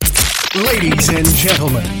Ladies and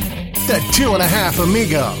gentlemen, the 2.5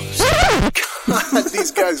 Amigos. God,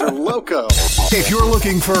 these guys are loco. If you're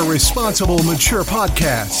looking for a responsible, mature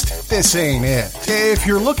podcast, this ain't it. If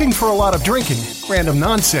you're looking for a lot of drinking, random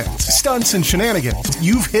nonsense, stunts, and shenanigans,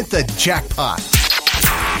 you've hit the jackpot.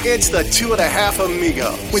 It's the 2.5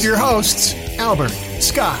 Amigo with your hosts, Albert,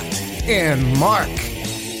 Scott, and Mark.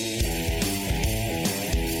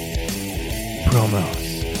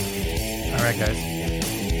 Promos. All right, guys.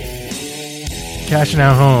 Cashing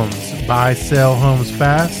out homes. Buy, sell homes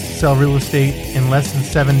fast. Sell real estate in less than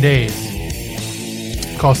 7 days.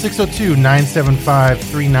 Call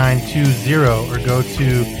 602-975-3920 or go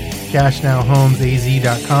to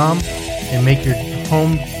cashnowhomesaz.com and make your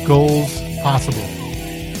home goals possible.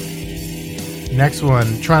 Next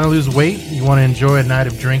one. Trying to lose weight? You want to enjoy a night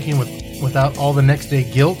of drinking without all the next day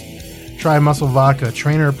guilt? Try Muscle Vodka,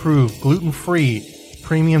 trainer approved, gluten-free,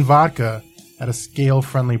 premium vodka at a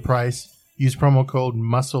scale-friendly price. Use promo code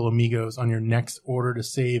MUSCLEAMIGOS on your next order to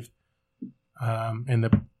save. And the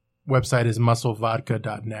website is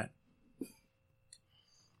musclevodka.net.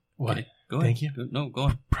 What? Okay, go ahead. Thank you. No, go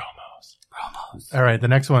on. Promos. All right. The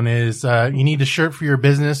next one is you need a shirt for your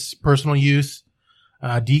business, personal use,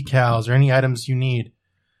 decals, or any items you need.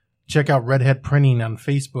 Check out Redhead Printing on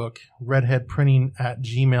Facebook,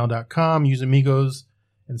 redheadprinting@gmail.com. Use Amigos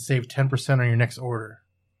and save 10% on your next order.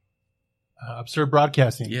 Absurd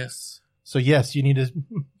Broadcasting. Yes. So, yes, you need to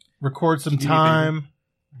record some time.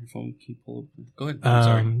 Your phone can pull up. Go ahead.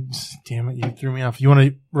 I'm sorry. Damn it, you threw me off. You want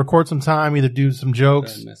to record some time, either do some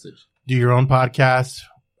jokes, do your own podcast.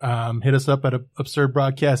 Hit us up at Absurd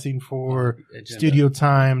Broadcasting for studio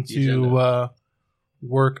time to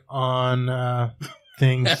work on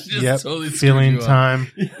things. Yep, totally feeling time,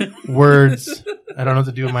 words. I don't know what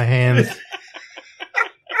to do with my hands.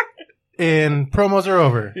 And promos are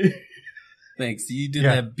over. Thanks. You did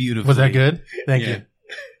that beautifully. Was that good? Thank you.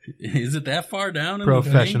 Is it that far down?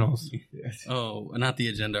 Professionals. Oh, not the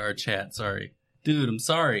agenda, our chat. Sorry. Dude, I'm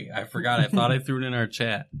sorry. I forgot. I thought I threw it in our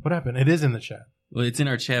chat. What happened? It is in the chat. Well, it's in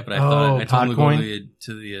our chat, but I thought I told him to go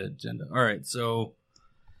to the agenda. All right. So,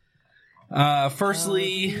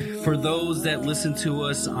 firstly, for those that listen to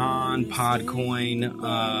us on Podcoin,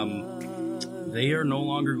 they are no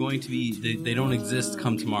longer going to be, they don't exist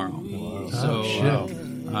come tomorrow. Wow. So,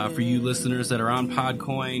 for you listeners that are on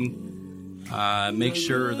Podcoin, make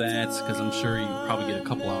sure that, because I'm sure you probably get a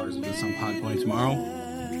couple hours of this on Podcoin tomorrow,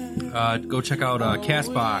 go check out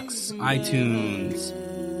CastBox, iTunes.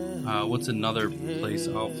 What's another place?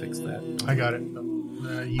 I'll fix that. I got it.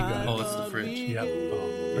 You got it. Oh, it's the fridge. Yep.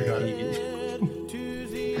 Oh, I got it.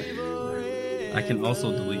 I can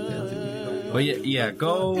also delete that too. But yeah,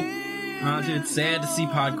 go. Dude, it's sad to see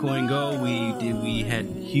Podcoin go. We had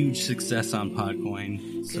huge success on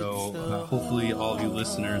Podcoin, so hopefully all of you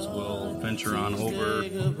listeners will venture on over.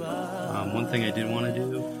 One thing I did want to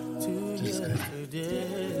do, just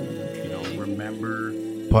remember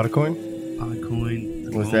Podcoin.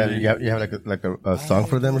 Was that you have like a song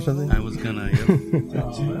for them or something? I was gonna. Yep.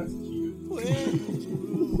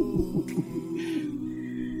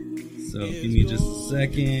 So give me just a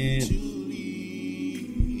second.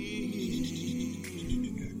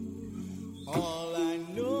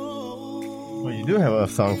 Well, you do have a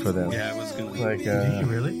song for them. Yeah, I was gonna. Did you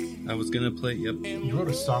really? I was gonna play. Yep. You wrote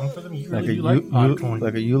a song for them. You like really like Podcoin.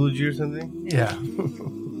 Like a eulogy or something? Yeah.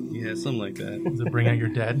 Yeah, something like that. Does it bring out your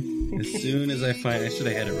dead? As soon as I should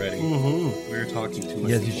have had it ready. Mm-hmm. We were talking too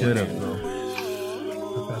much. Yes, you should have, bro.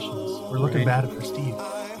 Professionals. We're looking bad for Steve.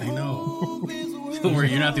 I know. Don't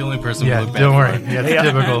worry, you're not the only person who look bad. Don't worry. Yeah, it's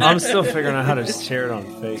typical. I'm still figuring out how to share it on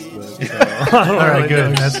Facebook. So all right,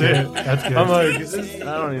 good. That's it. That's good. I'm like, I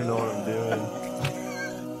don't even know what I'm doing.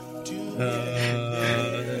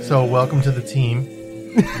 So, welcome to the team.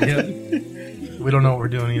 Yep. We don't know what we're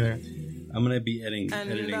doing either. I'm going to be editing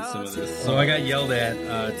some of this. So I got yelled at.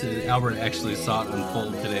 Albert actually saw it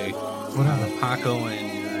unfold today. What happened? Paco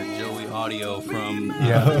and Joey Audio from...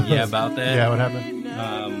 about that. Yeah, what happened?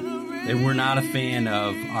 They were not a fan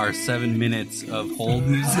of our 7 minutes of hold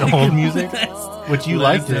music. The hold music? Which you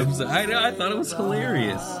liked it. I thought it was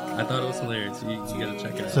hilarious. You got to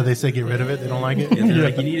check it out. So they say get rid of it? They don't like it? Yeah, they're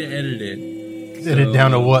like, you need to edit it. Edit it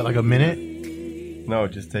down to what, like a minute? No,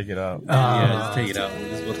 just take it out. Just take it out.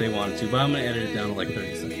 This is what they wanted to. But I'm going to edit it down to like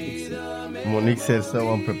 30 seconds. Monique says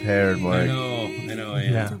so unprepared, Mark. I know, I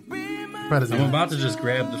am. Yeah. I'm about to just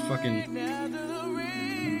grab the fucking...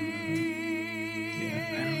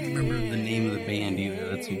 name of the band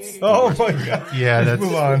either. That's what's my god. Yeah, that's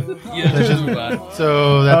move on. Yeah, let's just move on.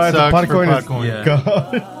 So that sucks Podcoin for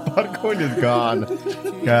Podcoin. Podcoin is gone,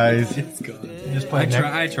 guys. It's gone. Just play it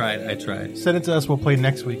I tried. Send it to us. We'll play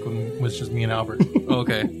next week when it's just me and Albert.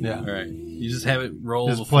 Okay. Yeah. All right. You just have it roll.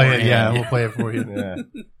 Just play it. beforehand. Yeah, we'll play it for you.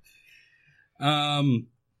 Yeah.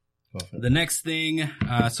 The next thing,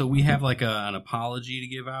 so we have like an apology to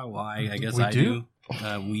give out. Well, I guess We I do? do. I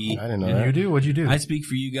didn't know And that. you do? What'd you do? I speak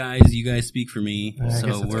for you guys. You guys speak for me. I guess So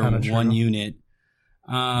that's we're kinda true. one unit.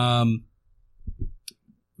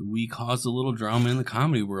 We caused a little drama in the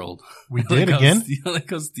comedy world. We did Like again? How, like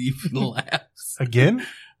how Steve laughs. Again?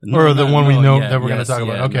 Or the one we know that we're gonna talk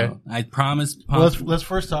about? Okay. no. I promised. Well, let's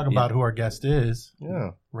first talk about who our guest is,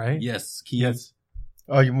 Yeah. right? Yes. Yes.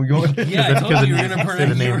 Oh, you going? Yeah, I That's told because you it you were needs to say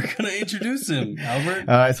the name. going to introduce him, Albert.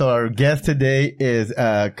 All right, so our guest today is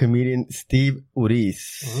comedian Steve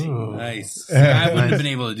Ruiz. Ooh. Nice. See, I wouldn't have been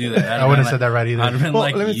able to do that. I wouldn't have said that right I'd either. have been Well,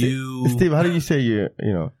 like let me you. see. Steve, how do you say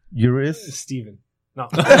Ruiz? Steven. No.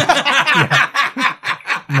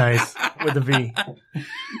 Nice. With a V.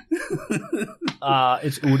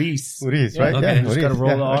 It's Ruiz. Ruiz, Yeah, right? okay. Yeah, Just Just Ruiz. gotta roll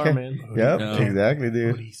the Yeah, R, okay. man. Yep, No. exactly,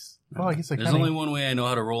 dude. Oh, I guess I There's kind only of. one way I know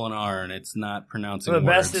how to roll an R, and it's not pronouncing So the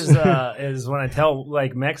words. best is when I tell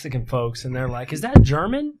like Mexican folks and they're like, "Is that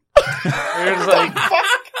German?" They're just like,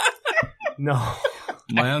 "No."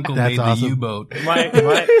 My uncle That's made awesome. the U-boat.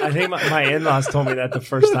 I think my in-laws told me that the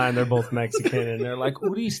first time. They're both Mexican and they're like,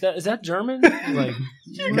 "Ruiz, is that German?" I'm like,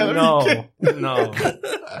 no.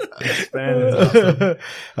 It's Spanish.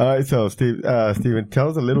 All right, so Steven, tell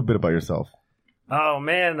us a little bit about yourself. Oh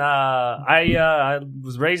man, I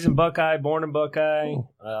was raised in Buckeye, born in Buckeye,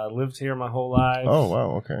 lived here my whole life. Oh,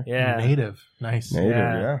 wow, okay. yeah, Native. Nice. Native,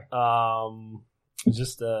 yeah.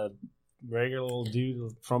 Just a regular little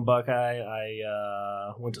dude from Buckeye.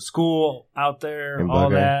 I went to school out there, In all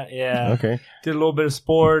Buckeye? that. Yeah, Okay. did a little bit of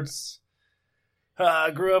sports.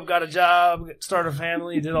 Grew up, got a job, started a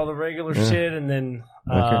family, did all the regular shit, and then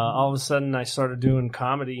all of a sudden I started doing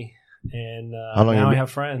comedy. And How long you now I been- have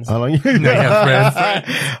friends. How long you have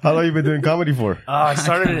How long you been doing comedy for? I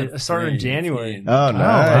started in January. Oh,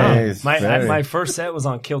 nice. My Very- first set was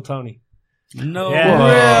on Kill Tony. No,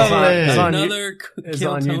 Yeah. Really? It's on another It's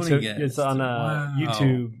Kill on Tony YouTube. guest. It's on Wow.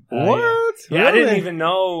 YouTube. What? Yeah, I didn't Really? even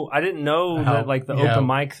know. I didn't know How- that like the yeah. open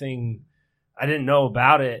mic thing. I didn't know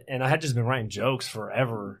about it, and I had just been writing jokes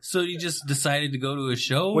forever. So you just decided to go to a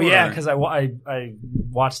show? Well, yeah, or- because I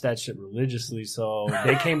watched that shit religiously. So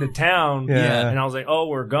they came to town, Yeah. and I was like, "Oh,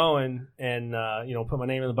 we're going," and put my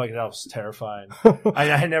name in the bucket. I was terrified. I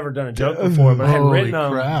had never done a joke before, but I had Holy written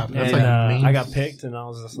them, crap. That's and like main- I got picked, and I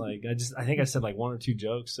was just like, I think I said like one or two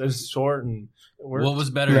jokes. It was short and it worked. What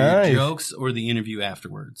was better, Nice. your jokes or the interview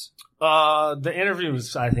afterwards? The interview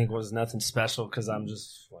was nothing special because I'm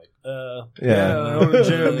just like, Yeah. I own a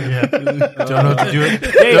gym. Yeah. Don't know what to do.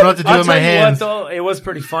 Hey, Don't know what to do I'll with my tell you hands. What, though, it was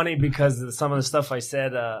pretty funny because some of the stuff I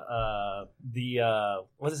said, what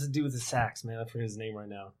does it do with the sax, man? I forget his name right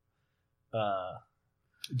now.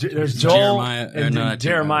 There's Joel Jeremiah- or and no, then not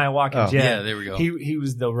Jeremiah Walking Oh. Jet. Yeah, there we go. He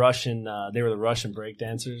was the Russian. They were the Russian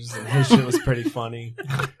breakdancers, and his shit was pretty funny.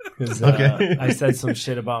 'Cause, Okay. I said some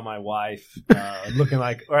shit about my wife looking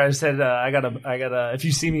like, or I said I got a. If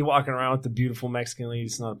you see me walking around with the beautiful Mexican lady,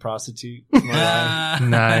 it's not a prostitute. It's my wife.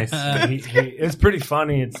 Nice. It's pretty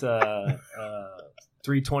funny. It's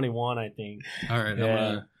 321, I think. All right, Yeah. I'm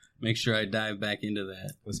gonna make sure I dive back into that.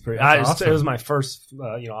 It was pretty. That's awesome. It was my first,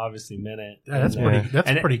 obviously minute. Yeah, that's And, pretty. That's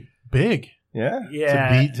and it- pretty big. Yeah.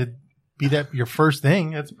 Yeah, To be that your first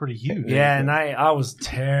thing. That's pretty huge. yeah, and I was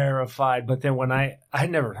terrified. But then when I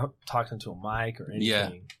had never talked into a mic or anything. Yeah.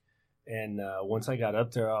 And once I got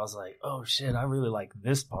up there, I was like, "Oh shit, I really like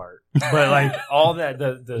this part." But like all that,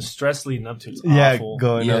 the stress leading up to it's Yeah, awful.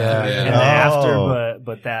 going Yeah, up. yeah. And Oh. the after,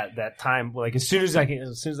 but that time, like as soon as I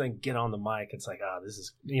can get on the mic, it's like, this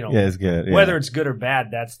is Yeah, it's good. Yeah. whether it's good or bad,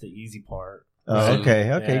 that's the easy part. Oh, okay,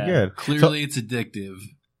 Yeah. good. Clearly, it's addictive.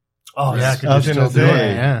 Oh Yeah, yeah, could I was you gonna still do it?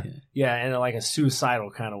 say. Yeah. yeah, in like a suicidal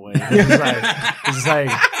kind of way. It's like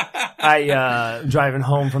I driving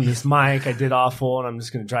home from this mic, I did awful, and I'm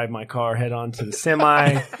just gonna drive my car head on to the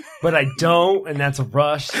semi, but I don't, and that's a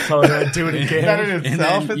rush, so then I do it That again. in And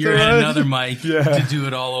itself then is you're a at rush? another mic Yeah. to do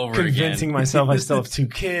it all over Convincing again. myself I still have 2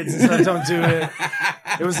 kids, and so I don't do it.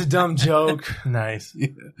 It was a dumb joke. Nice.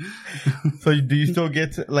 So do you still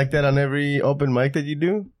get like that on every open mic that you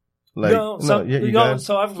do? Like, you got-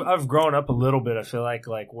 so I've grown up a little bit. I feel like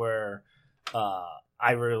where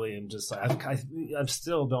I really am just like I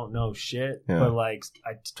still don't know shit, Yeah. but like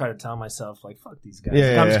I try to tell myself like fuck these guys.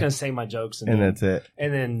 Yeah, I'm just yeah. gonna say my jokes and that's it.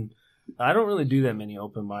 and then I don't really do that many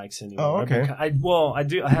open mics anymore. Oh, okay. I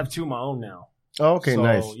do. I have 2 of my own now. Oh, okay, So,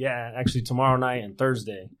 nice. Yeah, actually tomorrow night and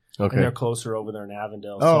Thursday. Okay. And they're closer over there in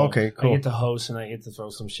Avondale. Oh, so okay, cool. I get to host and I get to throw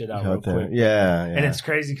some shit out real quick. Yeah. And it's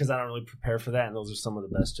crazy because I don't really prepare for that. And those are some of the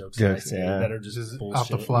best jokes that I say that are just bullshit. Off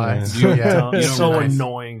the fly. It's so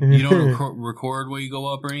annoying. You don't record when you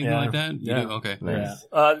go up or anything like that? You do? Okay. Nice.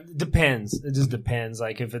 Yeah. Depends. It just depends.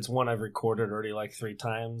 Like if it's one I've recorded already like 3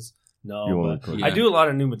 times. No, but I do a lot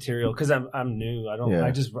of new material because I'm new.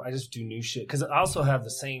 I just do new shit because I also have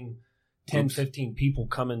the same 10, 15 people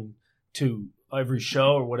coming to every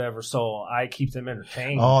show or whatever, so I keep them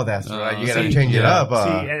entertained. Oh, that's right. You gotta change it up.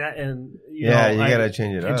 And you gotta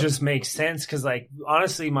change it up. It just makes sense because, like,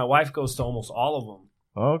 honestly, my wife goes to almost all of them.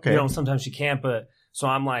 Okay. You know, sometimes she can't, but so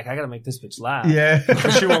I'm like, I gotta make this bitch laugh. Yeah.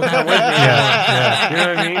 She won't come with me. You know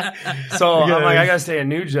what I mean? So I'm like, I gotta say a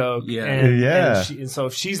new joke. Yeah. And so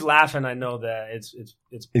if she's laughing, I know that it's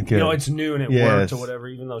you know, it's new and it worked or whatever.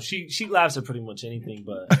 Even though she laughs at pretty much anything,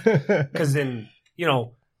 but because then, you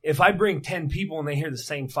know, if I bring 10 people and they hear the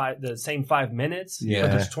same 5 minutes, but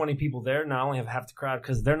there's 20 people there, and I only have half the crowd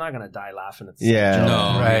because they're not gonna die laughing at the same joke.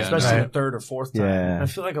 No, Especially the third or fourth time. Yeah. And I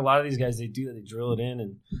feel like a lot of these guys, they do that, they drill it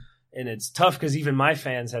in, and it's tough because even my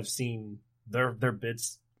fans have seen their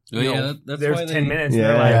bits. That's there's why 10 minutes. Yeah.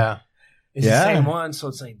 And they're like, it's the same Yeah. one, so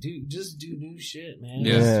it's like, dude, just do new shit, man.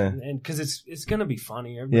 Yeah. And because it's gonna be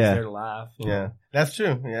funny. Everybody's there to laugh. Yeah, that's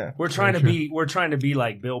true. Yeah, we're trying to be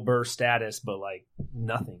like Bill Burr status, but like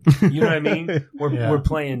nothing. You know what I mean? We're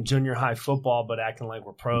playing junior high football, but acting like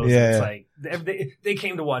we're pros. Yeah. It's like they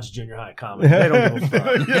came to watch junior high comedy. They don't give a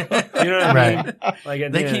fuck. You know what I mean? Like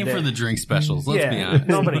they came for the drink specials. Let's be honest.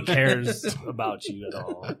 Nobody cares about you at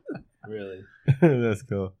all. Really. That's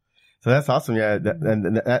cool. So that's awesome. Yeah,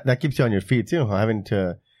 that keeps you on your feet too, huh? Having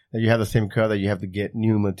to, you have the same crowd that you have to get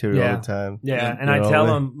new material all the time. Yeah, and I tell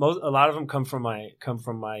them a lot of them come from my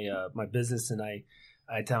my business, and I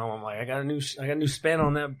tell them, I'm like, I got a new spin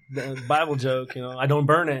on that Bible joke. You know, I don't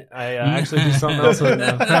burn it. I actually do something else with it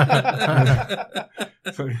now.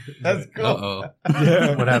 That's cool.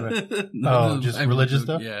 Yeah. What happened? Just religious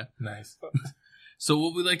stuff? Yeah. Nice. So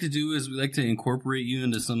what we like to do is we like to incorporate you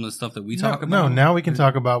into some of the stuff that we talk about. No, now we can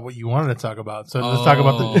talk about what you wanted to talk about. So let's talk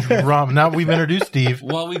about the drama. Now we've introduced Steve.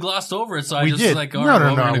 Well, we glossed over it, so I we just did. like, no.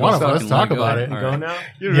 One of us talk about it. Go now?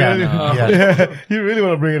 You really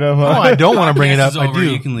want to bring it up, huh? No, I don't want to bring it up. I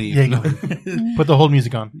do. You can leave. Yeah, put the whole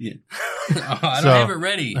music on. Yeah. I don't have it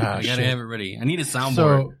ready. I gotta have it ready. I need a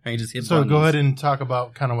soundboard. I can just hit buttons. Go ahead and talk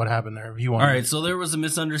about kind of what happened there if you want. All right, so there was a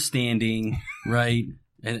misunderstanding, right?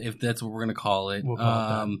 And if that's what we're gonna call it. We'll call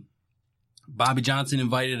it that. Bobby Johnson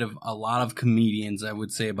invited a lot of comedians, I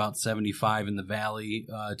would say about 75 in the Valley,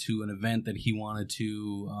 to an event that he wanted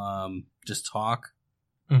to just talk,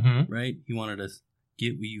 right? He wanted to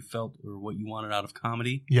get what you felt or what you wanted out of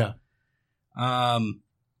comedy. Yeah.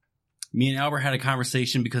 Me and Albert had a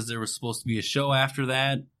conversation because there was supposed to be a show after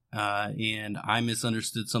that, and I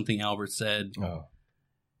misunderstood something Albert said. Oh.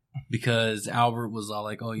 Because Albert was all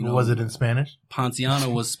like, "Oh, you know." Was it in Spanish?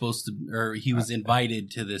 Ponciano was supposed to, or he was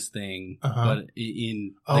invited to this thing, but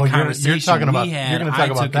in the conversation you're talking about, we had, you're going to talk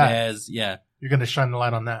I about took that. it as, You're going to shine the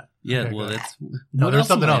light on that. Yeah, okay, well, that's... No, there's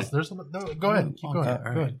something else. There's something. No, go ahead. Keep going.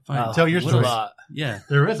 All right, fine. Tell your story. Yeah.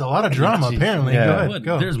 There is a lot of drama, apparently. Yeah. Go ahead. What,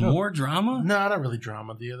 go. There's more drama? No, not really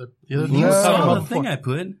drama. The other You thing was talking saw about the thing I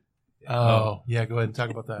put. Oh, yeah, go ahead and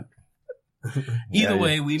talk about that. Either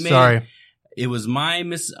way, we made... Sorry. It was my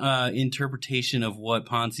misinterpretation of what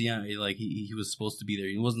Ponciano, like he was supposed to be there.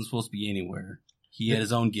 He wasn't supposed to be anywhere. He had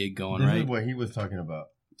his own gig going, right? This is what he was talking about.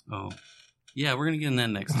 Oh. Yeah, we're going to get in that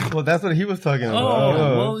next time. Well, that's what he was talking about.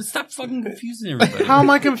 Oh, well, stop fucking confusing everybody. How am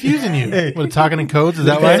I confusing you? Hey. What, talking in codes? Is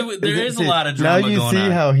that right? There is a lot of drama going on. Now you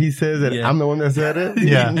see how he says that I'm the one that said it?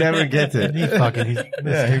 Yeah. He never gets it. Just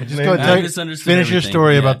go ahead, finish your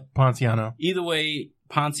story about Ponciano. Either way,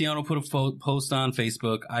 Ponciano put a post on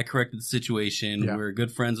Facebook. I corrected the situation. Yeah. We're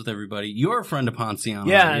good friends with everybody. You're a friend of Ponciano.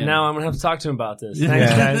 Yeah, now I'm going to have to talk to him about this.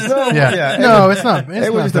 Thanks, guys. No, it's not.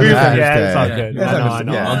 It's not. It's all good. I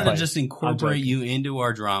know. I wanted to just incorporate you into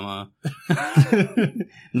our drama.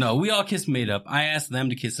 No, we all kiss made up. I asked them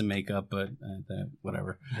to kiss and make up, but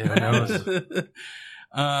whatever.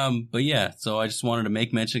 But yeah, so I just wanted to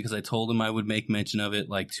make mention because I told him I would make mention of it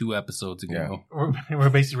like 2 episodes ago. Yeah. We're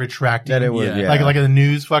basically retracting that it was like a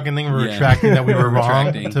news fucking thing. We're retracting that we were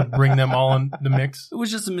wrong to bring them all in the mix. It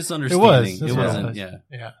was just a misunderstanding. It wasn't.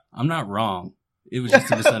 Yeah. I'm not wrong. It was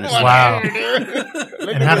just a misunderstanding. Wow.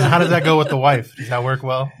 And how does that go with the wife? Does that work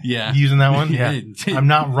well? Yeah. Using that one? Yeah. I'm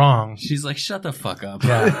not wrong. She's like, shut the fuck up.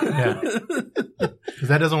 Yeah. Because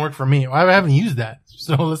that doesn't work for me. I haven't used that.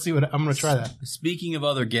 So let's see what I'm going to try that. Speaking of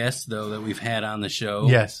other guests, though, that we've had on the show.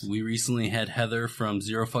 Yes. We recently had Heather from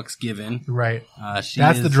Zero Fucks Given. Right. That's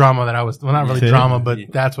the drama that I was, well, not really drama, but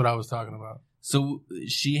that's what I was talking about. So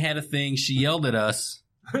she had a thing. She yelled at us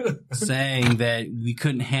saying that we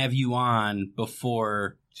couldn't have you on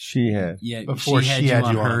before she had. Yeah, before she had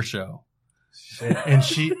you on her show.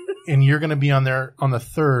 And you're going to be on there on the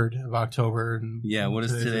 3rd of October. And yeah, what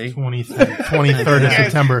is today? 23rd of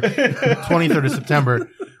September. 23rd of September.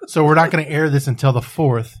 So we're not going to air this until the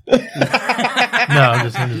 4th. No, I'm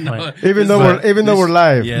just playing. Even though we're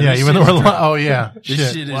live. Yeah, even though we're live. Oh yeah.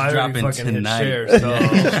 This shit is dropping tonight.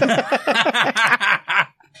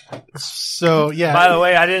 So yeah. By the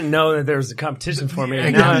way, I didn't know that there was a competition for me.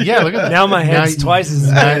 Look at that. Now my head's twice as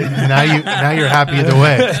big. Now you're happy either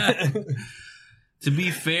way. To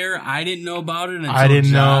be fair, I didn't know about it until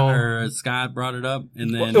John or Scott brought it up,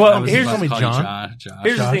 and then here's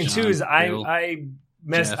the thing too is I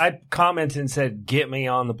commented and said, "Get me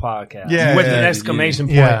on the podcast." With an exclamation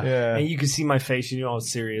point, and you could see my face. You knew I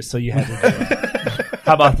was serious, so you had to do it.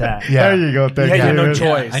 How about that? Yeah, there you go. You had no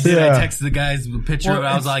choice. I did. I texted the guys a picture of it.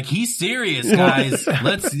 I was like, "He's serious, guys. We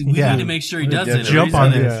need to make sure he does it. Jump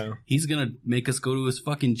on this. He's gonna make us go to his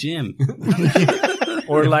fucking gym."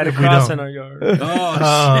 Or light a cross in our yard.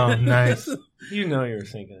 Oh, nice. You know you were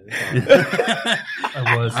thinking. I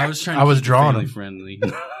was trying. I was drawing family friendly.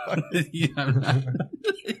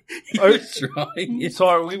 Drawing. So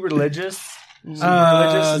are we religious? Is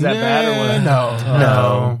that bad or what? No.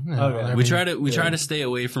 Okay. We try to stay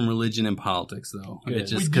away from religion and politics, though.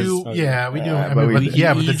 It's just we do. Yeah, we do.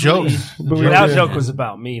 But the jokes. That joke was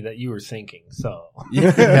about me that you were thinking. So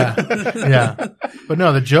yeah. But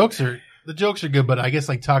no, the jokes are good. But I guess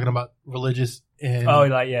like talking about religious and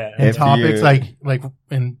and topics like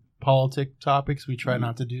in politic topics, we try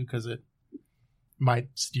not to do because it might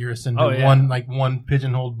steer us into one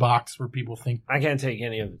pigeonholed box where people think I can't take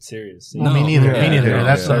any of it serious. Well, me neither.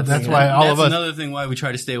 That's why all of us. That's another thing why we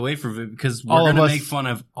try to stay away from it because we're going to make fun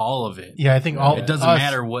of all of it. Yeah, I think it doesn't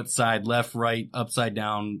matter what side, left, right, upside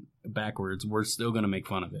down, backwards. We're still going to make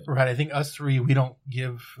fun of it. Right. I think us three, we don't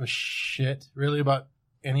give a shit really about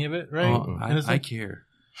any of it. Right. I care.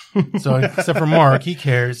 So except for Mark, he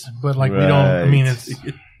cares, but like we don't. I mean, it's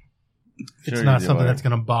not something that's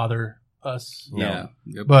going to bother us. Yeah.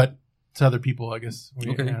 But to other people, I guess.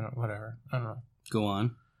 Whatever. I don't know. Go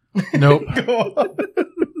on. Nope. I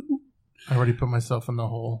already put myself in the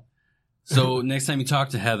hole. So next time you talk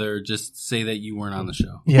to Heather, just say that you weren't on the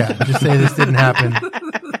show. Yeah. Just say this didn't happen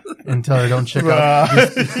and tell her don't check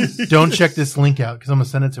don't check this link out because I'm going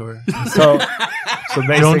to send it to her. So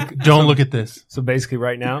basically, don't look at this. So basically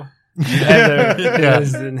right now, Heather,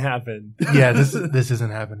 this didn't happen. Yeah. This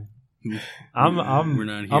isn't happening. We're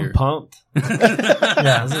not here. I'm pumped.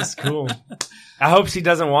 Yeah, this is cool. I hope she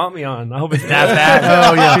doesn't want me on. I hope it's that bad.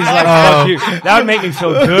 Oh yeah, she's like, fuck you. That would make me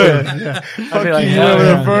feel good. I'd be like,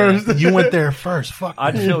 first. You went there first. Fuck.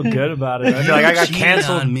 I'd feel good about it. I'd be like, I got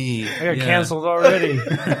canceled. On me. I got canceled already.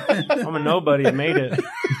 I'm a nobody. I made it. That'd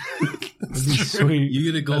be sweet.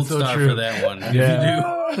 You get a gold star for that one.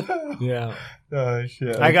 Yeah. If you do. Yeah. Oh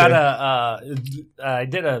shit. I got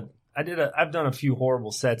I've done a few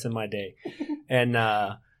horrible sets in my day, and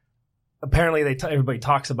apparently everybody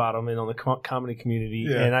talks about them on the comedy community.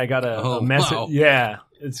 Yeah. And I got a message. Wow. Yeah,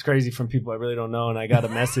 it's crazy from people I really don't know. And I got a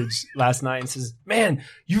message last night and says, "Man,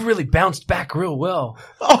 you really bounced back real well."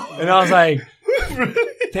 And I was like,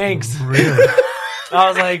 "Thanks." Really? I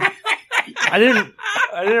was like, I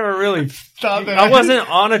never really thought that. I wasn't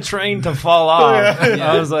on a train to fall off.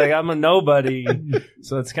 I was like, I'm a nobody.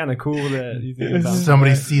 So it's kind of cool that you think about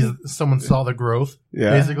someone saw the growth,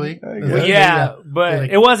 basically. But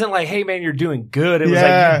it wasn't like, hey man, you're doing good. It was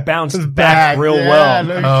like you bounced back real well.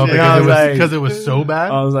 Because it was so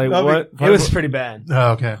bad? I was like, what? It was pretty bad.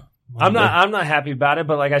 Oh, okay. I'm not happy about it,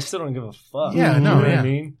 but like I still don't give a fuck. Yeah, you know what I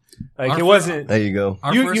mean? Like it wasn't. There you go.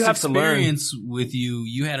 Our first experience with you,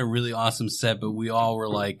 you had a really awesome set, but we all were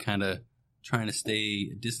like kind of trying to stay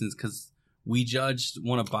a distance because we judged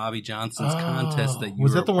one of Bobby Johnson's contests that you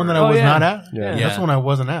was that the one that I was not at? Yeah, that's the one I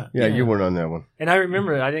wasn't at. Yeah, you weren't on that one. And I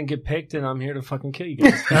remember I didn't get picked, and I'm here to fucking kill you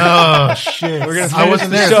guys. Oh shit! We're gonna finish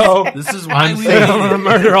the show. This is why I'm gonna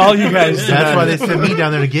murder all you guys. That's why they sent me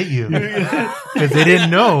down there to get you because they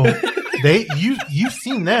didn't know. You've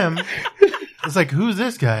seen them. It's like, who's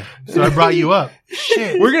this guy? So I brought you up.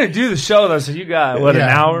 Shit. We're gonna do the show though, so you got an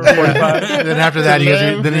hour, 45. Then after that,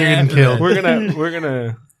 you're getting killed. We're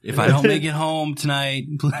gonna If I don't make it home tonight,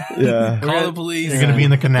 call the police. You're going to be in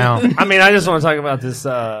the canal. I mean, I just want to talk about this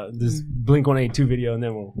this Blink-182 video, and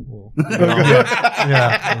then we'll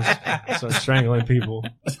start strangling people.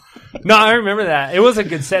 No, I remember that. It was a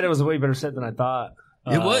good set. It was a way better set than I thought.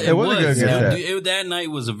 It was a good set. That night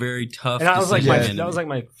was a very tough. And that was like decision.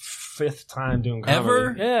 my 5th time doing comedy.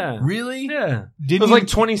 Ever? Yeah. Really? Yeah. It was like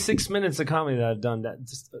 26 minutes of comedy that I've done that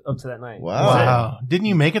just up to that night. Wow. Didn't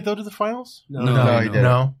you make it though to the finals? No, you didn't.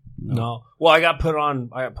 No. Well, I got put on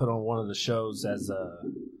one of the shows as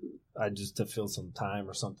just to fill some time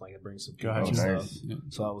or something, like bring some people and stuff.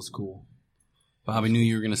 So that was cool. Bobby knew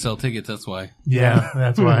you were going to sell tickets. That's why. Yeah,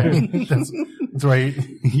 that's why. That's why.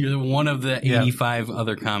 You're one of the 85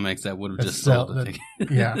 other comics that would have just sold the ticket.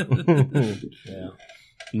 Yeah. Yeah.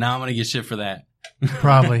 Now I'm going to get shit for that.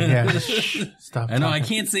 Probably. Yeah. Stop. I know. I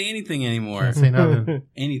can't say anything anymore. Can't say nothing.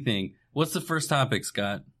 Anything. What's the first topic,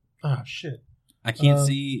 Scott? Oh shit. I can't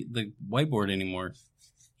see the whiteboard anymore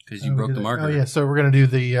because you broke the marker. Oh yeah. So we're gonna do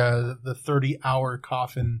the 30-hour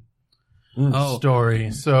coffin story.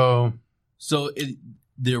 So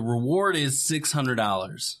the reward is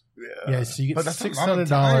 $600. Yeah. So you get But that's a lot of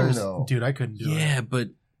time, though. $600. Dude, I couldn't do it. Yeah, but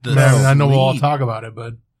I know we'll all talk about it,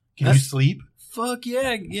 but can you sleep? Fuck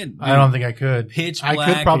yeah! I don't think I could. Pitch I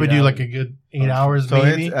black. could probably do like a good 8 hours, So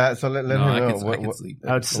maybe. it's, so let me I know. could sleep.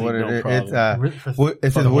 I would sleep, no problem.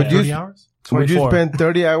 It says, would 30 hours? you 24. spend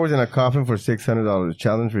 30 hours in a coffin for $600?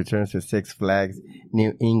 Challenge returns to Six Flags,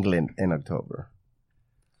 New England in October.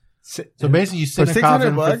 So basically, you For sit in a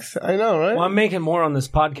coffin. $600? I know, right? Well, I'm making more on this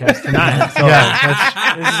podcast tonight. So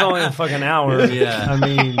this is only a fucking hour. Yeah. I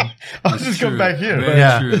mean, I'll just come back here.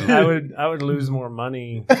 Very true. I would lose more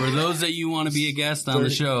money. For those that you want to be a guest on the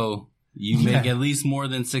show, you make at least more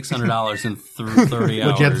than $600 in 30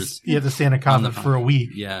 hours. You have to stay in a coffin for a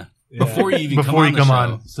week. Yeah. Yeah. Before you even Before you come come on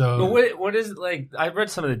the on. show. So But what is it like? I read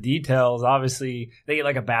some of the details. Obviously, they get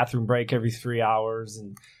like a bathroom break every 3 hours,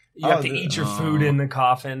 and you have to eat your food in the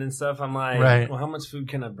coffin and stuff. I'm like, well, how much food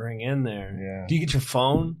can I bring in there? Yeah. Do you get your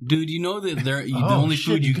phone? Dude, you know that the only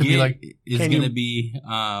food you could get be like- is going to be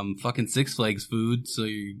fucking Six Flags food, so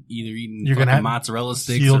you're either eating You're gonna have mozzarella so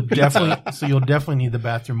sticks you'll or definitely need the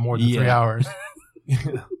bathroom more than 3 hours.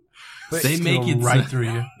 They make it right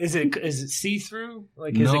through you. Is it see through?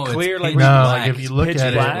 Like, is No, it clear? it's Like, pitch like if you look pitch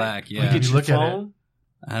at black? it, yeah. You get you your look at phone?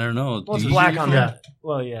 I don't know. Well, it's Do black you- on that.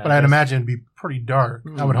 Well, yeah. but I'd imagine it'd be pretty dark.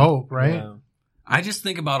 I would hope, right? Yeah. I just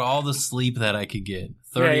think about all the sleep that I could get.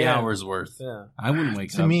 30 hours worth. Yeah. I wouldn't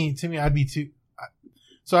wake To up. me, I'd be too.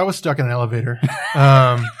 So I was stuck in an elevator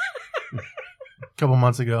a couple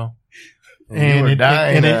months ago, and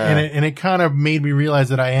it kind of made me realize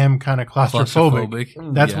that I am kind of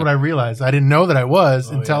claustrophobic. That's what I realized. I didn't know that I was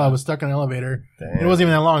until I was stuck in an elevator. It wasn't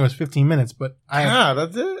even that long. It was 15 minutes, but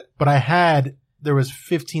that's it. But there was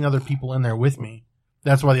 15 other people in there with me.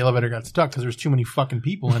 That's why the elevator got stuck, because there's too many fucking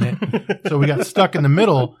people in it. So we got stuck in the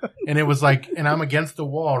middle, and it was like, and I'm against the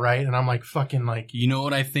wall, right? And I'm like fucking like. You know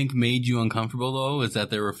what I think made you uncomfortable though is that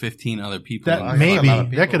there were 15 other people. That maybe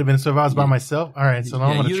that could have been. So if I was by myself, all right. So now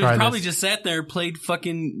I'm gonna try this. You probably just sat there, played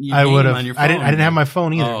fucking. Your I game would have. on your phone. I didn't have my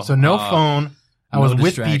phone either. So no phone. I was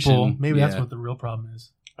with distraction. people. Maybe that's Yeah. what the real problem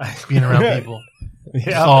is. Being around people.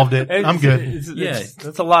 Yeah. Solved it. I'm good.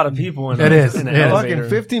 That's a lot of people in It is. in an Yeah. elevator. Fucking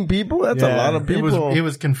 15 people? That's a lot of people. It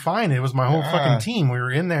was confined. It was my whole fucking team. We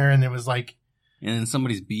were in there, and it was like, And then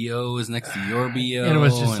somebody's BO is next to your BO. and it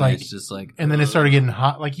was just like, it's just like, and then it started getting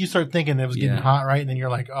hot. Like you start thinking it was getting hot, right? And then you're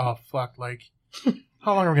like, oh fuck, like,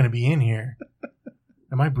 how long are we gonna be in here?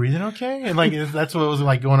 Am I breathing okay? And like that's what was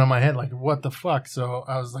like going on in my head. Like, what the fuck? So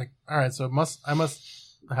I was like, all right, so I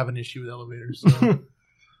must have an issue with elevators. So.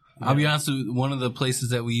 I'll be honest with you, one of the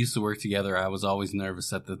places that we used to work together, I was always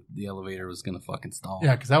nervous that the elevator was going to fucking stall.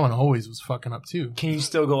 Yeah, because that one always was fucking up too. Can you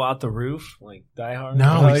still go out the roof like Die Hard?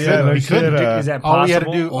 No, we couldn't. We couldn't. Is that possible? All we had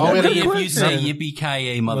to do. Only if you say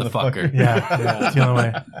yippee-ki-yay, motherfucker. Yeah, that's the only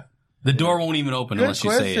way. The door won't even open unless you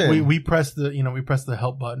say it. We pressed the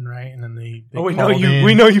help button, right? And then they we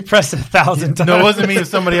know you pressed it 1,000 times. No, it wasn't me. It was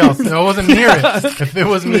somebody else. No, I wasn't near it. If it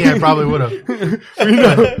was me, I probably would have.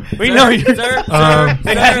 we know you, sir.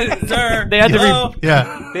 They had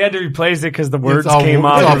Yeah, they had to replace it because the words it's all, came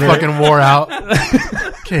out. It's all fucking wore out.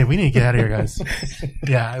 Okay, we need to get out of here, guys.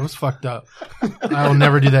 Yeah, it was fucked up. I will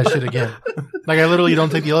never do that shit again. Like I literally don't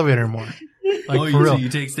take the elevator anymore. Like for real. So you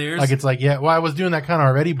take stairs? Like it's like, yeah. Well, I was doing that kind of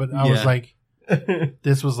already, but I was like,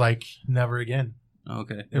 this was like never again.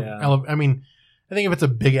 Okay. I mean, I think if it's a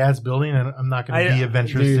big ass building, I'm not going to be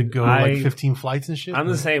adventurous to go like 15 flights and shit. I'm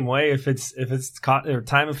the same way. If it's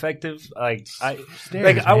time effective, I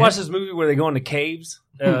Stairs, watched this movie where they go into caves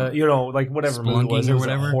You know, like whatever movie it was. It was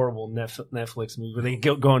whatever? a horrible Netflix movie where they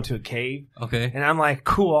go into a cave. Okay. And I'm like,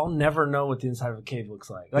 cool, I'll never know what the inside of a cave looks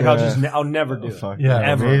like. Like, I'll never do it. Fuck Yeah.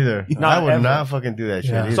 Ever. Me either. Not I would ever. not fucking do that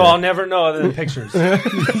shit Yeah. either. So I'll never know other than pictures.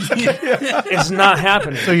 It's not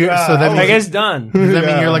happening. So that I means guess done. does that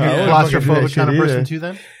mean you're like I a wouldn't fucking do that claustrophobic shit kind of person either. too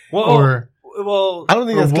then? Well, I don't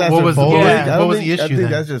think Or that's what was the- claustrophobic. yeah, I what don't was the think- I issue think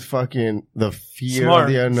then? that's just fucking the fear Smart. of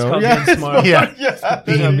the It's unknown. called being smart. Yeah. It's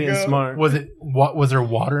there not you being go. smart. Was there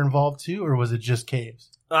water involved too, or was it just caves?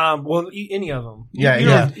 Well, any of them. Yeah, you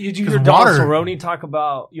yeah. Know, you 'Cause hear Donald water- Cerrone talk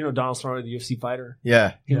about, Donald Cerrone, the UFC fighter.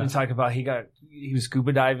 Yeah, He would talk about he was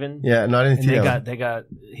scuba diving. yeah. No, I didn't And see that.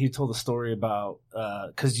 he told a story about,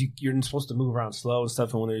 cause you're supposed to move around slow and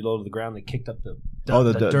stuff. And when they're low to the ground, they kicked up the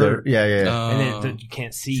dirt. Yeah, yeah. And then you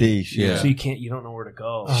can't see. Yeah. So you don't know where to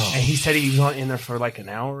go. Oh. And he said he was in there for like an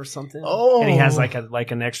hour or something. Oh. And he has like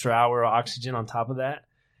an extra hour of oxygen on top of that.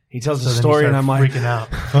 He tells So the then you story and start I'm like, freaking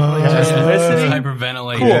out. Just listening.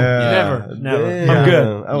 Hyperventilate. Cool. Yeah. Never. Damn. I'm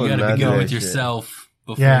good. I You would got to not be do good that with shit. yourself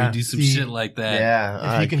before Yeah, you do some see, shit like that.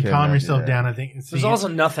 Yeah, If you can calm yourself down, I think There's also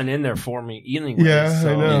nothing in there for me anyways. Yeah,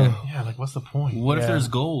 I know. Yeah, like what's the point? What if Yeah. there's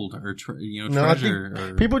gold or No, I treasure?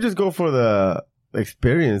 think Or... people just go for the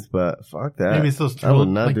experience, but fuck that. Maybe it's those I thrill, would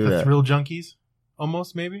not like do the that. thrill junkies,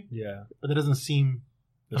 almost maybe. Yeah. But that doesn't seem.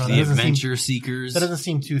 I don't know, the that doesn't seem- adventure seekers. That doesn't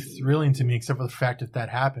seem too thrilling to me, except for the fact if that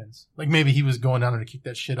happens. Like maybe he was going down there to kick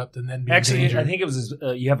that shit up and then be Actually, in danger. I think it was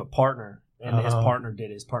you have a partner, and his Oh. partner did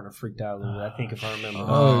it. His partner freaked out a little bit, I think, if I remember.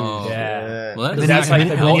 Oh. Yeah. Well, And that's then, that's you, like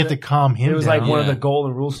and the then you goal- have to calm him It was down. like one of Yeah. the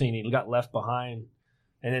golden rule scene. He got left behind,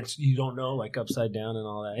 and you don't know, like upside down and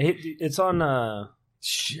all that. It's on. I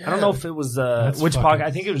don't know if it was which fucking- podcast. I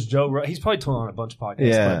think it was Joe. He's probably told on a bunch of podcasts.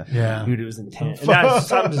 Yeah. But Yeah. dude, it was intense. And that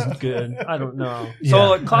sounds good. I don't know. Yeah, So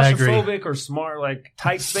like I agree. claustrophobic or smart, like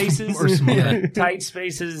tight spaces Or smart. Yeah. tight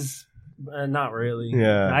spaces. Not really.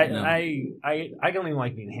 Yeah. I don't even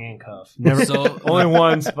like being handcuffed. Never. So- Only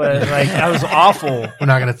once, but like that was awful. We're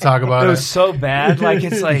not going to talk about It it. was so bad. Like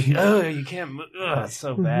it's like, oh, you can't. It's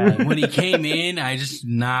so bad. when he came in, I just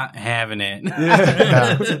not having it.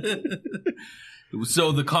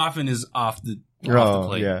 So the coffin is off the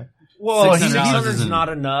plate. yeah. Well, $600 $600 is isn't- not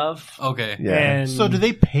enough. Okay. Yeah. And So do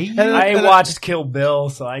they pay you? I watched Kill Bill,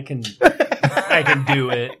 so I can do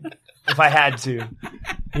it if I had to.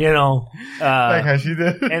 You know, Like how she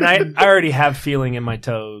did. and I already have feeling in my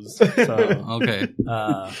toes. So, Okay.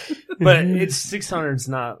 but it's 600. It's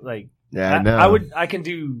not like Yeah, I know. I can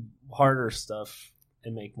do harder stuff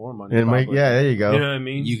and make more money. And make, probably. yeah, there you go. You know what I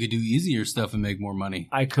mean? You could do easier stuff and make more money.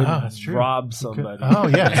 I could Oh, that's true. rob somebody. Oh,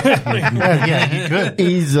 yeah. yeah, you could. I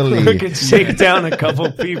Easily. could shake down a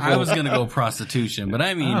couple people. I was gonna go prostitution, but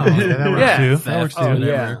I mean, Oh, yeah, that works Yeah. too. theft, That works Oh, too.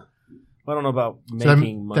 whatever. yeah. I don't know about So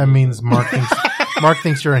making money. that means Mark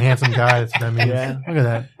thinks you're a handsome guy. That's what that means. Yeah. Look at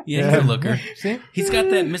that. Yeah, he's a looker. See? He's got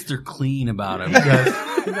that Mr. Clean about him. He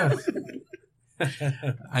does. He does.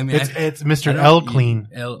 I mean, It's Mr. I don't- L clean.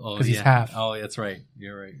 'cause he's half. Oh, that's right.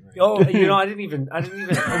 You're right. Oh, I didn't even.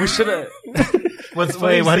 We should have.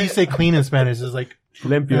 Wait, why do you say clean in Spanish? It's like,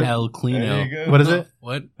 limpio? El Clino. There you go. what is it?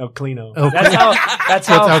 What? El Clino. El That's how. That's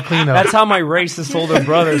how. El Clino. That's how my racist older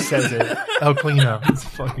brother says it. El Clino. This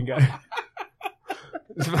fucking guy.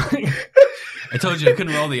 I told you I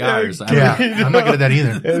couldn't roll the R's. Yeah, I'm not good at that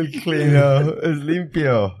either. El Clino. Es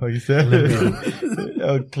limpio. Like you said.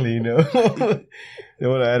 El Clino. They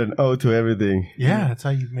want to add an O to everything. Yeah, that's how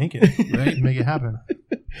you make it. Right? You make it happen.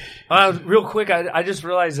 Real quick, I just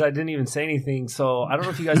realized I didn't even say anything. So I don't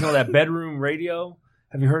know if you guys know that bedroom radio.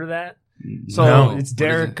 Have you heard of that? So No. it's What is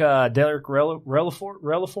Derek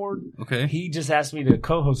Relaford. Okay. He just asked me to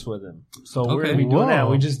co-host with him. So we're Okay. gonna be doing that.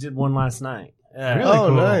 Whoa. We just did one last night. Really Oh,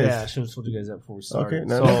 cool. nice. Yeah, I should have told you guys that before we started. Okay,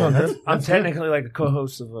 no, so that's not bad. I'm technically like a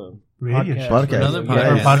co-host of a Radio podcast. show. Podcast. Another Yeah,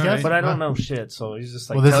 podcast. Podcast? Alright. but I don't know shit. So he's just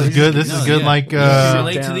like, Well, this is good. This is good. yeah. Like, You can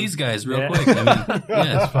relate Sit to down. these guys real Yeah. quick. I mean, yeah.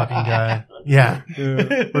 this fucking guy. Yeah.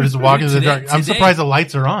 We're just walking in the Today- dark. I'm today- surprised the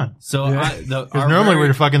lights are on. So Because normally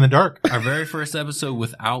we're fucking in the dark. our very first episode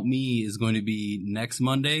without me is going to be next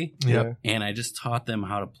Monday, Yep. and I just taught them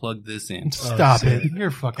how to plug this in. Stop it. You're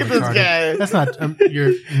fucking This retarded. guy. That's not,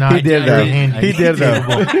 you're not. He did I that. did. He did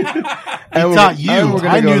capable. that. He taught you.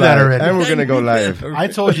 I knew that already. And we're going to go live. I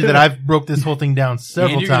told you that I've broke this whole thing down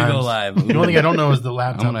several And you're times. gonna go live. The only thing I don't know is the I'm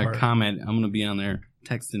laptop gonna part. comment. I'm gonna be on there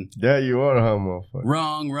texting. Yeah, you are, huh, motherfucker?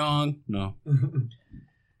 Wrong. No.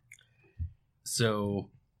 So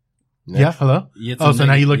Yeah, hello? yeah, it's Oh, a so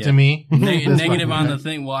now you look yeah. to me? This Negative fucking on guy. the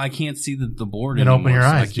thing. Well, I can't see the board Then anymore. open your so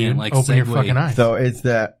eyes, I can't dude. like Open your segue. fucking eyes. So it's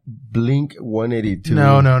that Blink 182.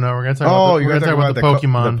 No, we're going to talk about you're we're going to gonna talk talk about the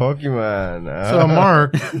Pokemon. The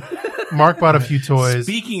Pokemon. So Mark bought a few toys.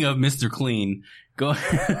 Speaking of Mr. Clean, Go.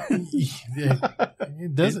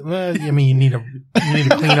 It doesn't. Well, I mean, you need to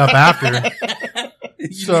clean up after.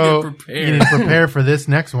 You need to prepare for this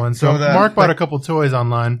next one. So Mark bought a couple toys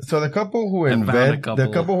online. So the couple who invented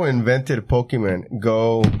Pokemon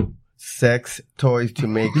go sex toys to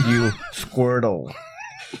make you Squirtle.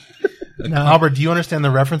 Now, Albert, do you understand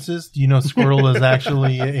the references? Do you know Squirtle is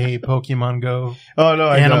actually a Pokemon Go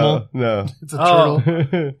animal? No. It's a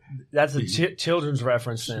turtle. That's a children's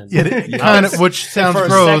reference then. It kind of, which sounds for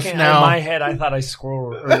gross. A second, now, in my head, I thought I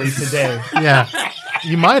squirreled early today. Yeah,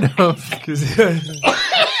 you might have.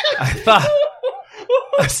 I thought.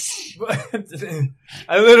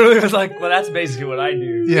 I literally was like, well, that's basically what I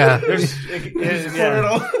do. Yeah.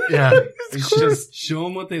 It's just show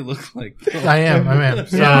them what they look like. I am.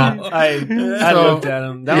 So, I looked at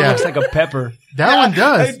him. That one looks like a pepper. That one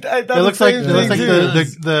does. It looks like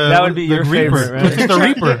the that would be your Reaper. favorite, right? Looks like the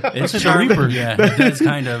Reaper. It's Reaper. Yeah, it does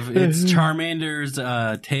kind of. It's Charmander's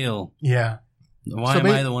tail. Yeah. Why am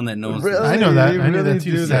I the one that knows? Really? I know that. You I knew really that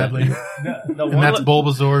too. do Sadly, The and that's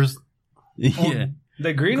Bulbasaur's. Yeah.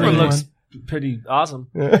 The green one looks pretty awesome.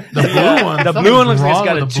 The blue one. The blue one looks like it's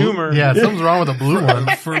got a tumor. Yeah, something's wrong with the blue one.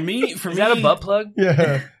 For me, is that a butt plug?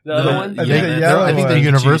 Yeah. The other one? I think they're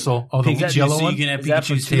universal. Oh, the Pikachu, yellow so one. you can have Is that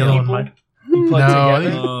for Pikachu's two tail. people? You plug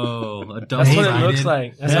together? Oh, a That's what it double-sided. looks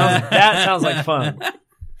like. That sounds like fun.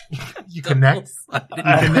 You connect.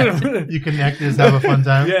 You connect. Just have a fun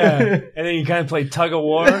time. Yeah. And then you kind of play tug of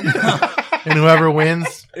war. And whoever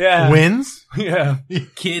wins, wins. Yeah.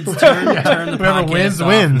 Kids turn the Whoever podcast wins, off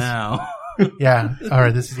wins. now. Yeah. All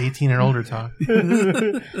right. This is 18 and older talk.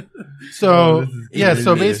 So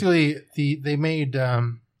so basically, they made.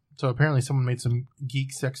 So apparently, someone made some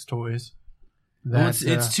geek sex toys. Well,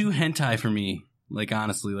 it's too hentai for me. Like,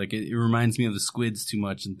 honestly, like it reminds me of the squids too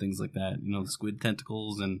much and things like that. You know, the squid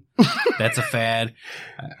tentacles, and that's a fad.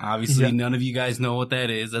 Obviously, none of you guys know what that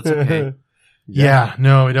is. That's okay. Yeah,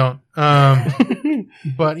 no, we don't.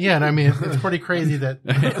 But yeah, and I mean, it's pretty crazy that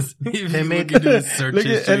they made this search Look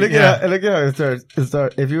history. at how it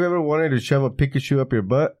starts. If you ever wanted to shove a Pikachu up your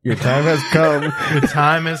butt, your time has come. the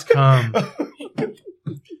time has come,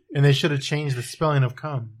 and they should have changed the spelling of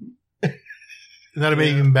 "come." That'd be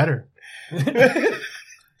even better.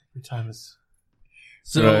 Your time is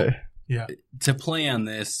So, yeah. To play on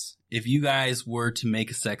this, if you guys were to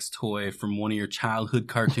make a sex toy from one of your childhood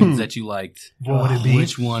cartoons that you liked, What would it be?